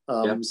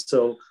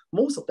 So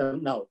most of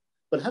them now.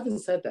 But having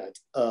said that,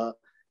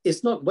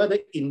 it's not whether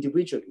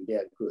individually they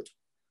are good.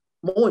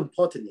 More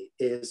importantly,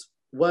 is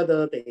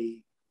whether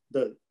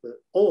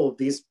all of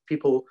these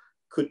people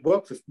could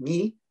work with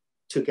me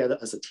together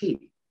as a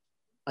team.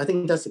 I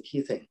think that's the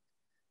key thing.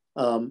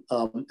 And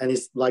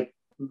it's like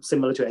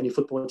similar to any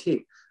football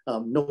team.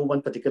 No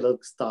one particular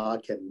star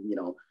can,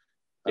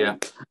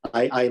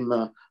 I'm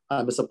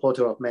a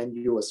supporter of Man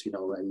U, as you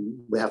know, and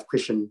we have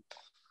Cristiano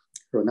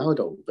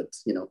Ronaldo, but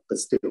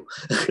still.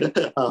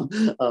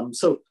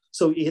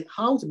 So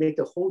how to make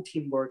the whole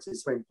team work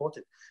is very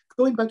important.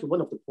 Going back to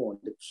one of the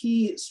points, the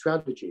key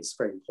strategy is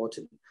very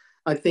important.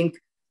 I think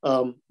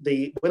when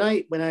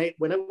I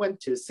went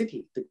to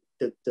Citi,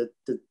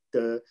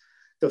 the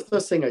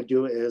first thing I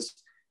do is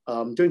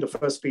during the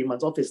first 3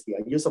 months, obviously,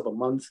 I use up a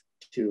month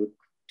to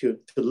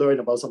learn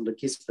about some of the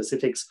key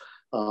specifics,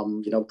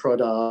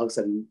 products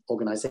and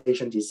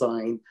organization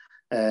design,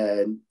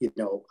 and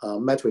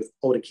met with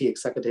all the key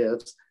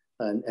executives,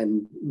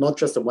 and not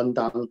just the one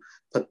down,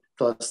 but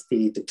plus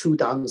the two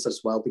downs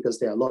as well, because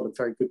there are a lot of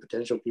very good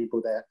potential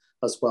people there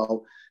as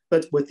well.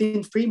 But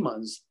within 3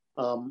 months,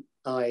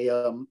 I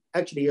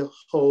actually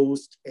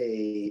host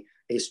a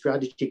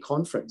strategy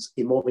conference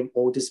involving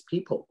all these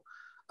people,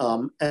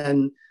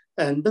 and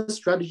the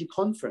strategy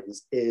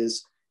conference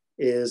is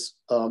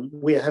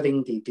we are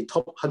having the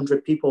top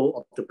 100 people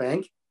of the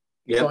bank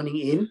joining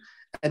in,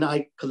 and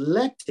I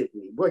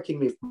collectively working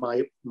with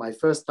my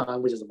first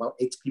time, which is about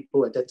 8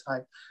 people at that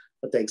time,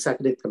 at the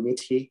executive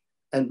committee,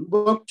 and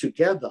work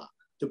together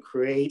to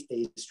create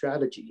a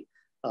strategy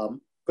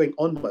going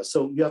onward.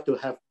 So you have to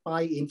have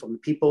buy-in from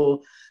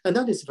people, and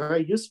that is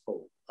very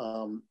useful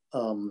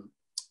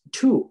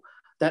tool.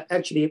 That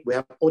actually we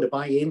have all the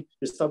buy-in.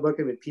 You start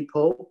working with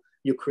people,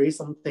 you create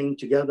something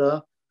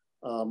together,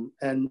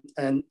 and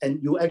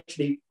you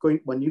actually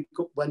when you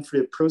went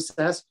through the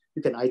process,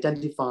 you can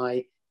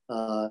identify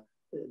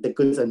the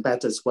good and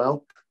bad as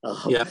well.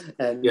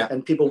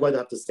 And people will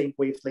have the same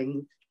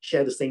wavelength,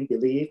 share the same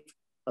belief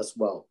as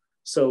well.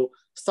 So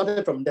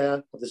started from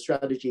there with the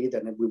strategy,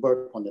 then we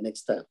work on the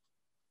next step.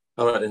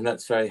 All right, and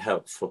that's very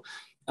helpful.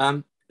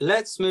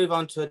 Let's move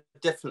on to a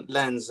different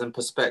lens and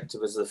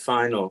perspective as the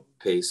final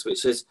piece,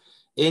 which is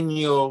in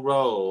your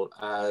role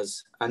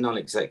as a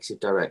non-executive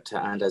director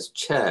and as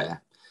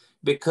chair,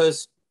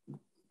 because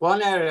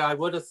one area I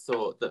would have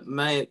thought that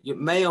may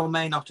or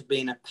may not have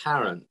been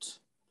apparent,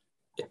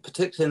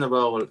 particularly in the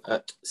role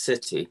at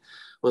Citi,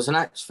 was in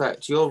actual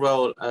fact your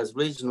role as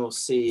regional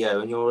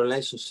CEO and your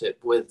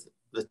relationship with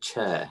the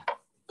chair,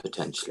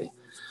 potentially,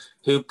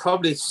 who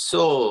probably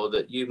saw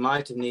that you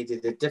might have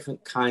needed a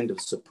different kind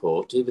of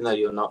support, even though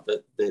you're not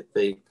the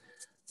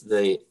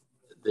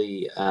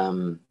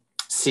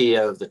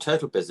CEO of the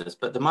total business,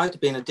 but there might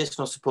have been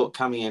additional support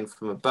coming in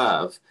from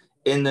above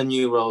in the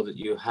new role that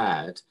you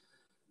had.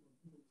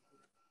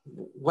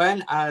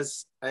 When,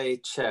 as a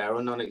chair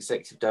or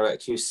non-executive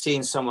director, you've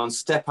seen someone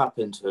step up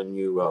into a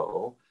new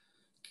role,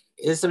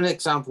 is there an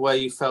example where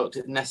you felt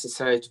it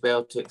necessary to be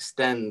able to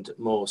extend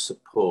more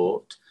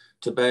support,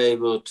 to be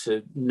able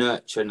to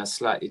nurture in a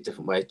slightly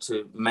different way,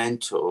 to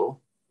mentor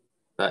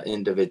that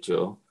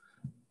individual?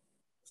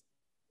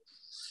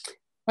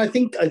 I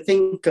think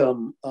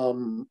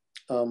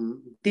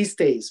these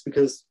days,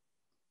 because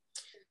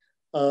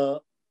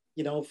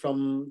you know,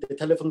 from the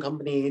telephone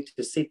company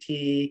to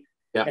Citi,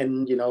 yeah,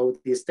 and you know,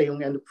 the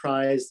state-owned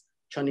enterprise,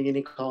 China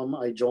Unicom,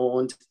 I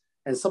joined,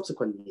 and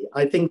subsequently,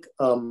 I think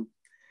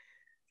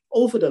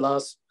over the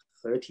last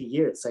 30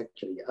 years,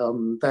 actually,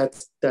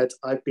 that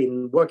I've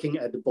been working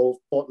at both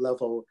board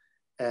level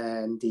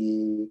and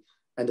the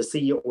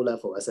CEO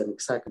level as an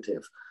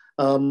executive.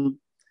 To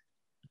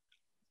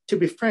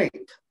be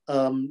frank,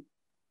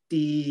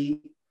 the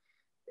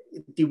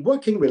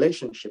working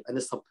relationship and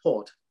the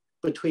support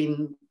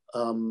between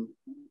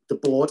the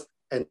board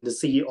and the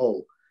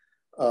CEO,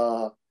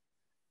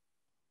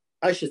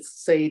 I should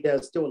say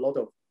there's still a lot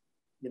of,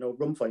 you know,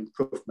 room for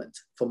improvement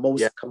for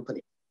most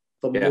companies.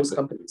 Most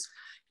companies,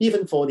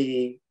 even for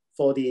some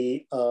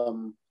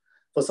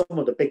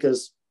of the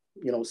biggest,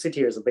 you know,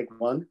 Citi is a big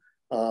one,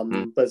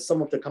 but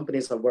some of the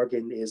companies I work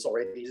in is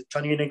already,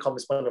 China Unicom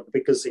is one of the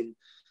biggest in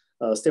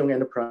state-owned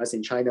enterprise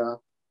in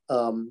China,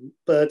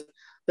 but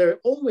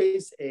there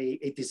always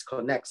a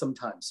disconnect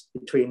sometimes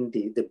between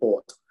the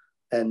board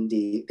and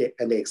the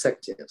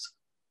executives,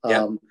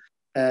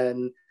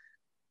 and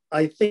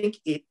I think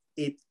it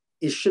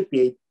should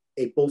be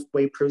a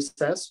both-way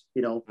process,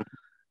 you know.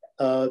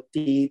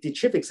 The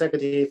chief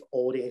executive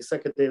or the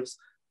executives,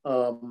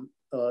 the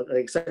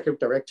executive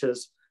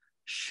directors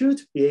should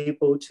be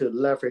able to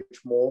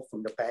leverage more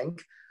from the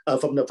bank,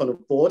 from the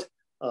board,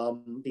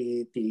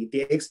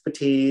 the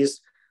expertise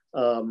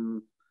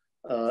and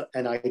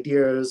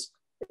ideas,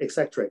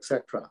 etc.,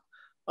 etc.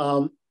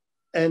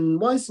 And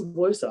vice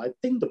versa. I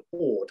think the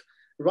board,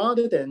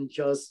 rather than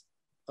just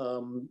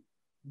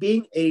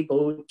being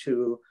able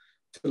to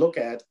look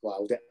at,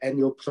 well, the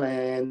annual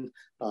plan,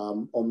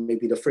 or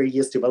maybe the 3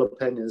 years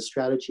development and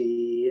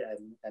strategy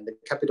and the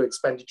capital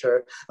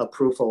expenditure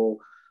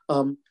approval.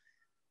 I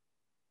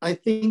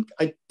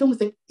don't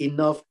think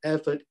enough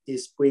effort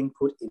is being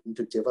put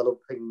into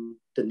developing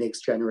the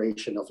next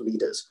generation of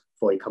leaders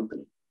for a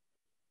company.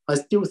 I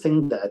still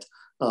think that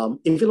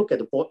if you look at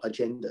the board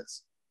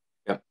agendas,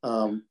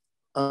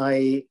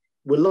 I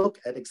will look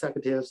at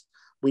executives.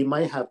 We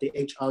might have the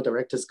HR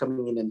directors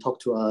coming in and talk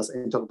to us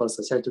and talk about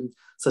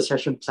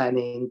succession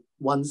planning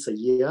once a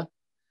year.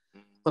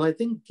 But I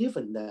think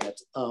given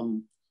that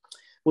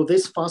with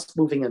this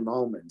fast-moving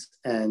environment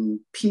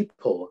and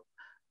people,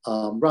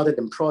 rather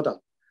than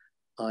product,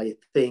 I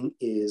think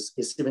is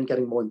even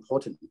getting more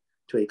important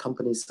to a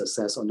company's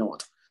success or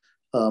not.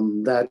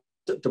 That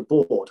the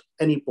board,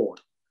 any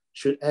board,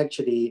 should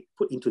actually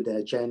put into the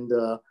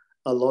agenda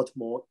a lot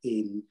more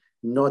in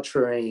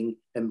nurturing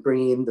and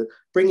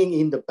bringing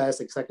in the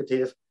best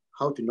executive,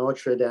 how to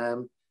nurture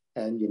them,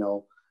 and you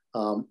know,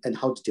 and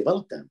how to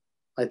develop them.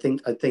 I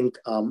think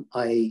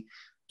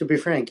to be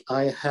frank,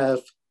 I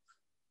have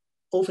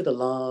over the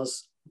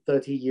last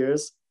 30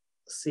 years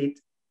sit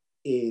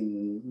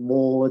in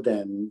more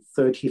than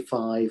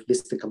 35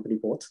 listed company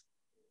boards.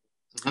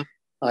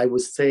 I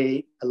would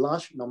say a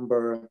large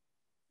number,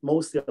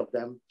 most of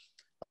them,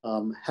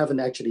 haven't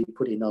actually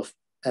put enough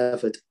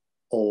effort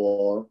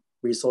or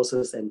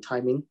resources and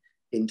timing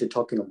into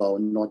talking about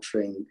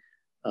nurturing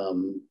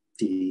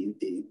the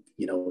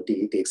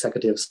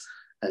executives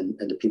and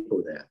the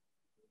people there.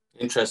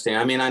 Interesting.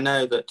 I mean, I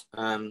know that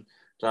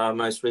our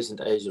most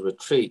recent Asia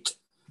retreat,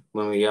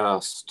 when we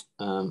asked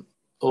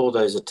all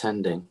those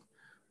attending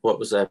what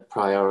was their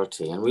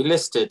priority, and we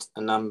listed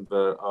a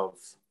number of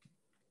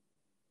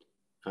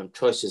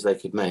choices they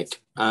could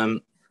make.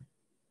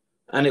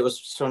 And it was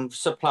from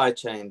supply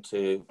chain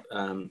to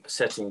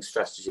setting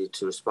strategy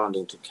to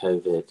responding to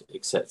COVID,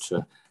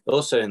 etc.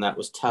 Also in that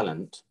was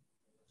talent.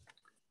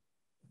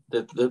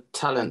 The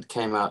talent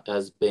came out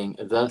as being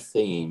the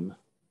theme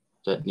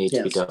that needs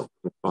to be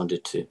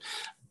responded to.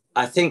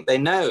 I think they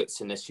know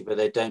it's an issue, but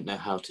they don't know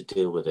how to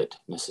deal with it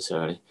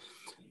necessarily.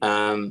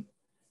 For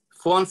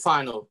one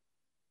final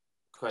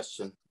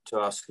question to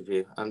ask of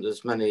you, and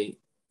there's many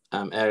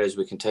areas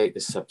we can take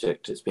this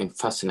subject. It's been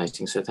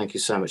fascinating, so thank you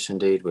so much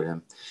indeed,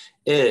 William.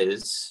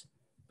 Is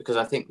because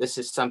I think this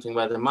is something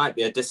where there might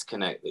be a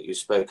disconnect that you've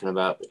spoken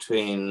about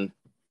between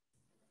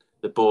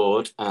the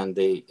board and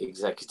the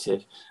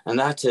executive, and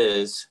that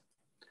is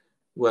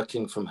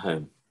working from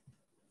home.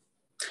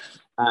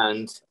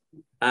 And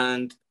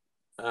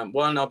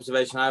one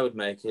observation I would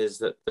make is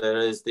that there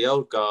is the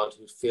old guard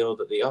who feel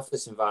that the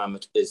office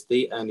environment is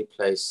the only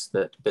place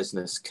that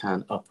business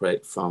can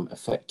operate from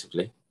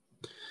effectively,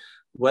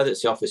 whether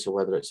it's the office or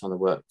whether it's on the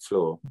work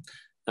floor.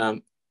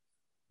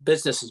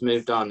 Business has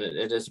moved on.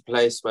 It is a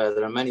place where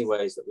there are many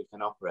ways that we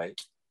can operate.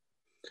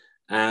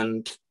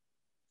 And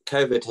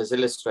COVID has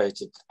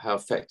illustrated how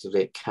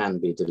effectively it can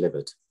be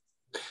delivered.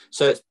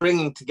 So it's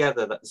bringing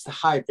together, that's the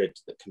hybrid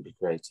that can be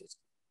created.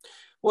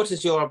 What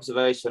is your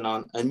observation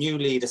on a new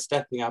leader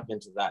stepping up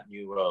into that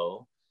new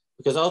role?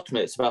 Because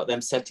ultimately it's about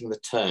them setting the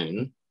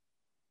tone.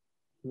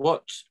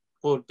 What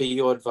would be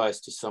your advice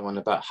to someone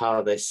about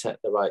how they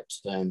set the right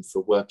tone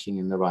for working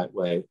in the right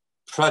way?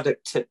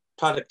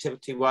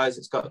 Productivity-wise,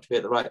 it's got to be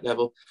at the right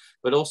level,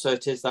 but also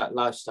it is that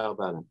lifestyle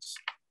balance.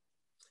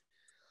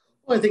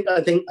 Well, I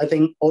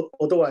think.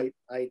 Although I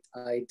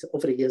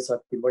over the years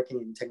I've been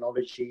working in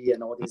technology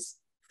and all these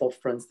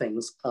forefront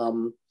things.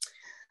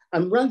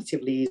 I'm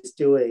relatively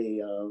still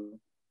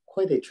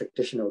quite a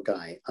traditional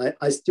guy.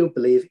 I still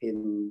believe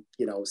in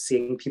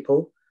seeing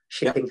people,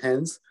 shaking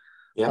hands.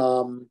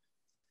 Yeah.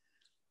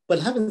 But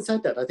having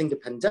said that, I think the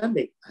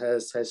pandemic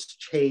has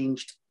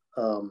changed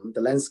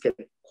the landscape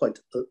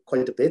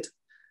quite a bit.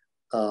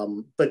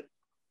 But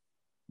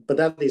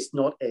that is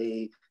not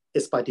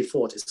it's by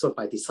default. It's not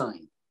by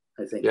design,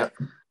 I think. Yeah.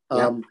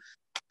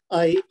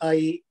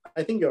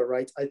 I think you're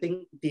right. I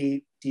think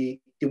the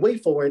way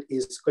forward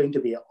is going to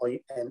be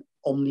an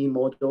omni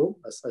model,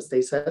 as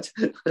they said.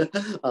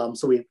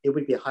 So it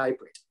would be a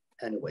hybrid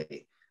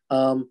anyway.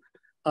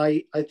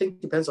 I think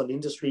it depends on the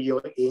industry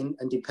you're in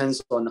and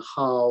depends on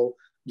how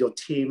your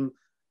team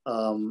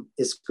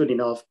is good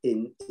enough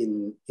in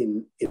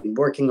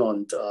working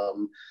on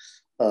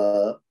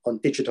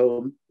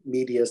digital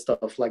media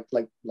stuff like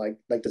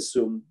the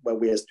Zoom where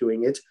we are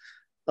doing it.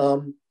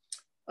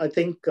 I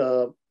think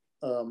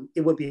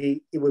it would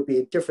be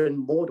a different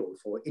model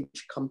for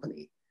each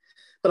company,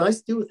 but I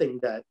still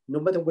think that no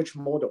matter which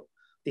model,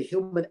 the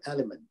human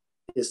element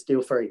is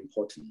still very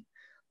important,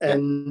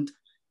 and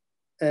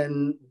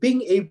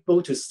being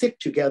able to sit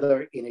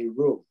together in a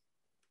room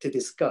to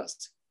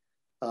discuss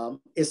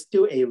is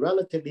still a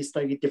relatively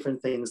slightly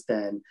different things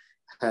than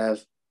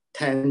have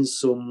 10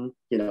 Zoom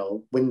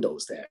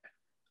windows there.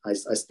 I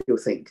still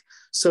think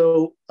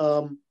so.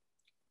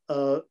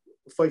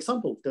 For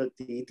example, the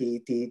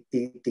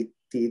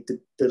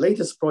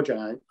latest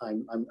project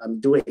I'm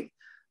doing,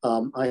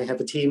 I have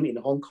a team in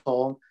Hong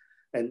Kong,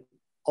 and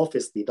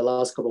obviously the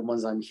last couple of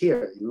months I'm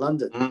here in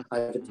London. I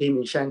have a team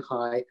in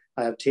Shanghai.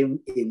 I have a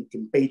team in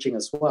Beijing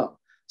as well.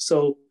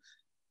 So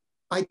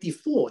by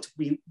default,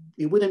 we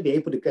wouldn't be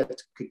able to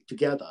get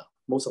together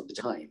most of the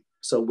time.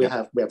 So we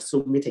have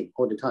Zoom meeting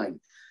all the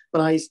time.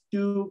 But I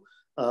still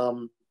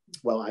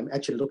well, I'm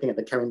actually looking at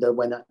the calendar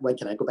when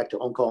can I go back to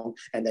Hong Kong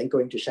and then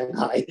going to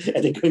Shanghai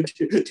and then going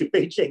to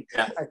Beijing.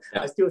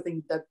 I still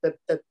think that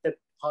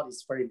part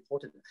is very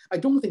important. I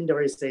don't think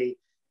there is a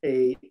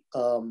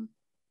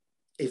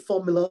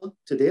formula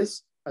to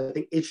this. I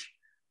think each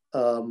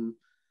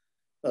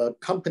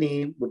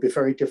company would be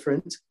very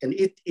different and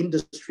each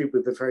industry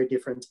would be very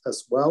different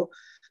as well.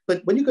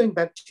 But when you're going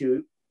back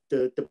to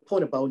the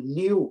point about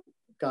new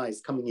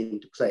guys coming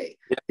into play,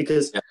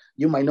 because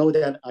you might know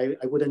that I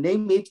wouldn't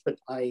name it, but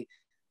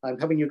I'm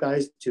having you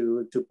guys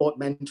to board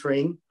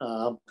mentoring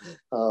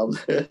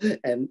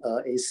and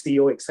a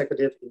CEO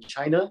executive in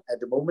China at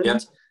the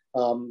moment.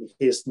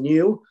 He's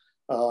new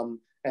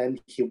and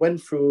he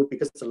went through,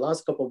 because the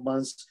last couple of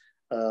months,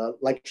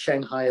 like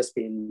Shanghai has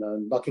been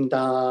locking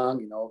down,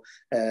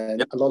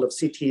 and a lot of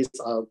cities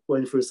are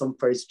going through some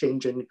very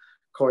stringent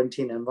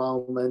quarantine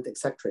environment,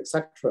 etc.,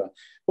 etc.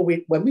 But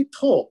when we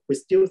talk, we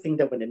still think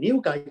that when a new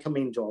guy comes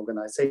into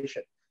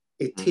organization,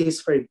 it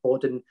is very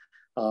important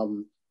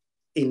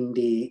in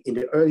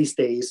the early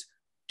days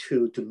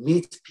to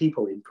meet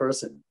people in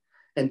person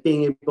and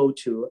being able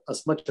to,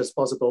 as much as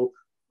possible,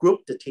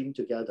 group the team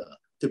together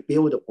to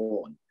build a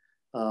bond.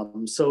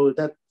 So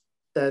that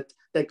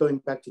going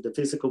back to the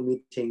physical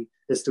meeting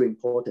is still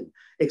important,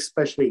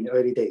 especially in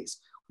early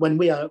days. When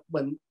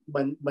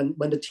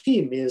the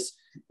team is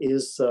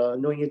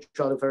knowing each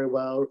other very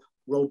well,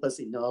 robust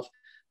enough,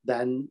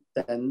 then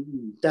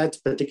that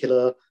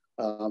particular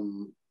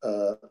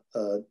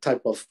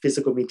type of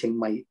physical meeting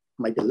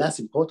might be less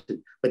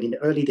important. But in the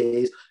early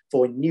days,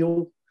 for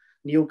new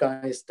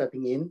guys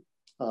stepping in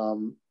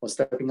or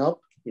stepping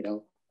up,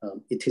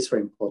 it is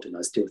very important,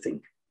 I still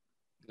think.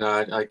 No,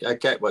 I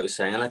get what you're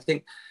saying, and I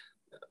think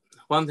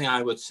one thing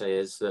I would say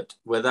is that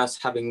with us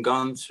having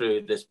gone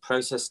through this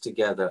process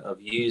together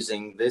of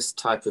using this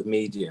type of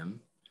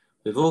medium,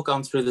 we've all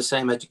gone through the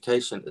same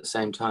education at the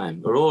same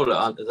time. We're all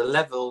at the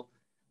level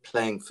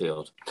playing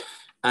field.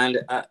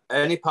 And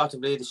any part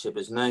of leadership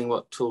is knowing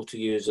what tool to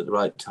use at the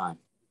right time.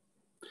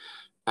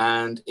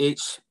 And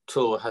each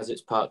tool has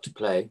its part to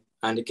play.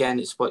 And again,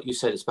 it's what you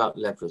said, it's about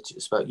leverage.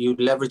 It's about you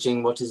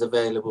leveraging what is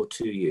available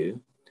to you,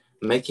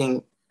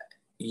 making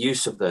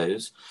use of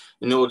those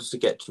in order to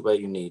get to where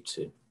you need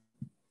to.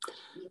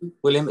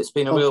 William, it's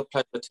been a real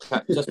pleasure to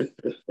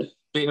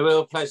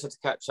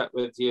catch up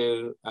with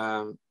you.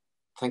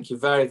 Thank you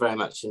very, very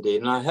much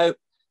indeed. And I hope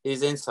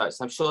these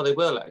insights, I'm sure they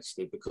will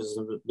actually, because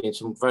there have been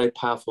some very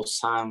powerful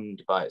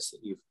sound bites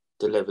that you've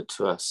delivered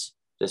to us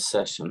this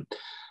session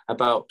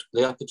about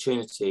the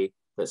opportunity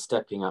that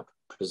stepping up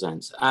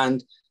presents.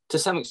 And to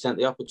some extent,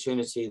 the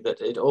opportunity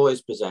that it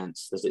always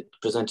presents, as it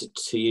presented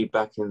to you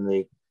back in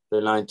the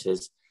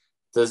 90s,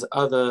 there's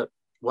other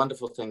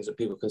wonderful things that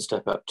people can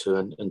step up to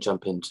and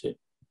jump into.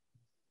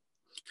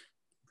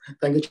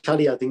 Thank you,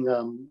 Charlie. I think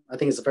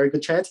it's a very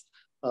good chat.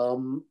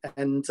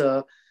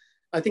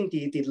 I think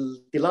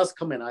the last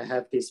comment I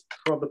have is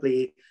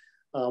probably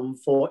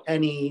for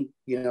any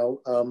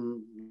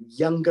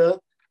younger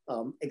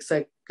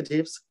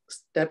executives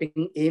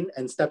stepping in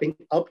and stepping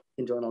up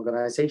into an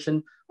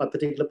organization, a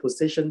particular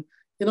position,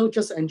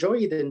 just enjoy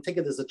it and take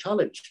it as a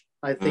challenge.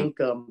 I think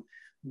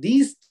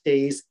these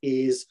days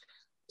is,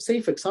 say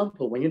for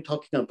example, when you're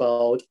talking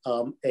about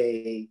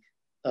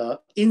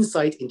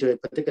insight into a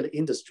particular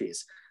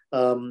industries,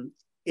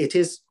 it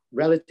is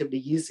relatively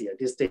easier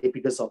this day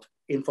because of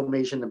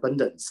information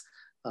abundance,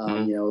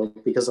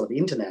 because of the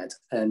internet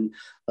and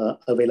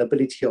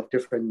availability of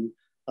different,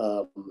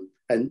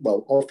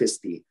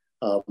 obviously,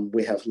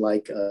 we have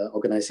like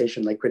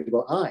organization like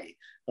Criticaleye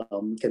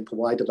can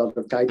provide a lot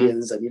of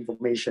guidance and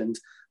information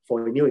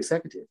for a new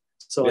executive.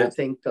 So I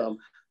think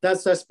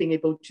that's just being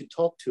able to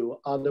talk to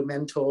other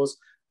mentors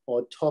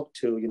or talk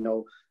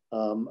to,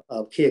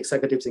 key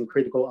executives in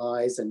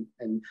Criticaleye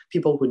and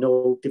people who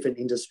know different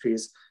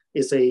industries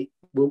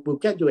will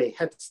get you a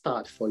head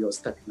start for your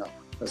stepping up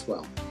as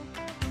well.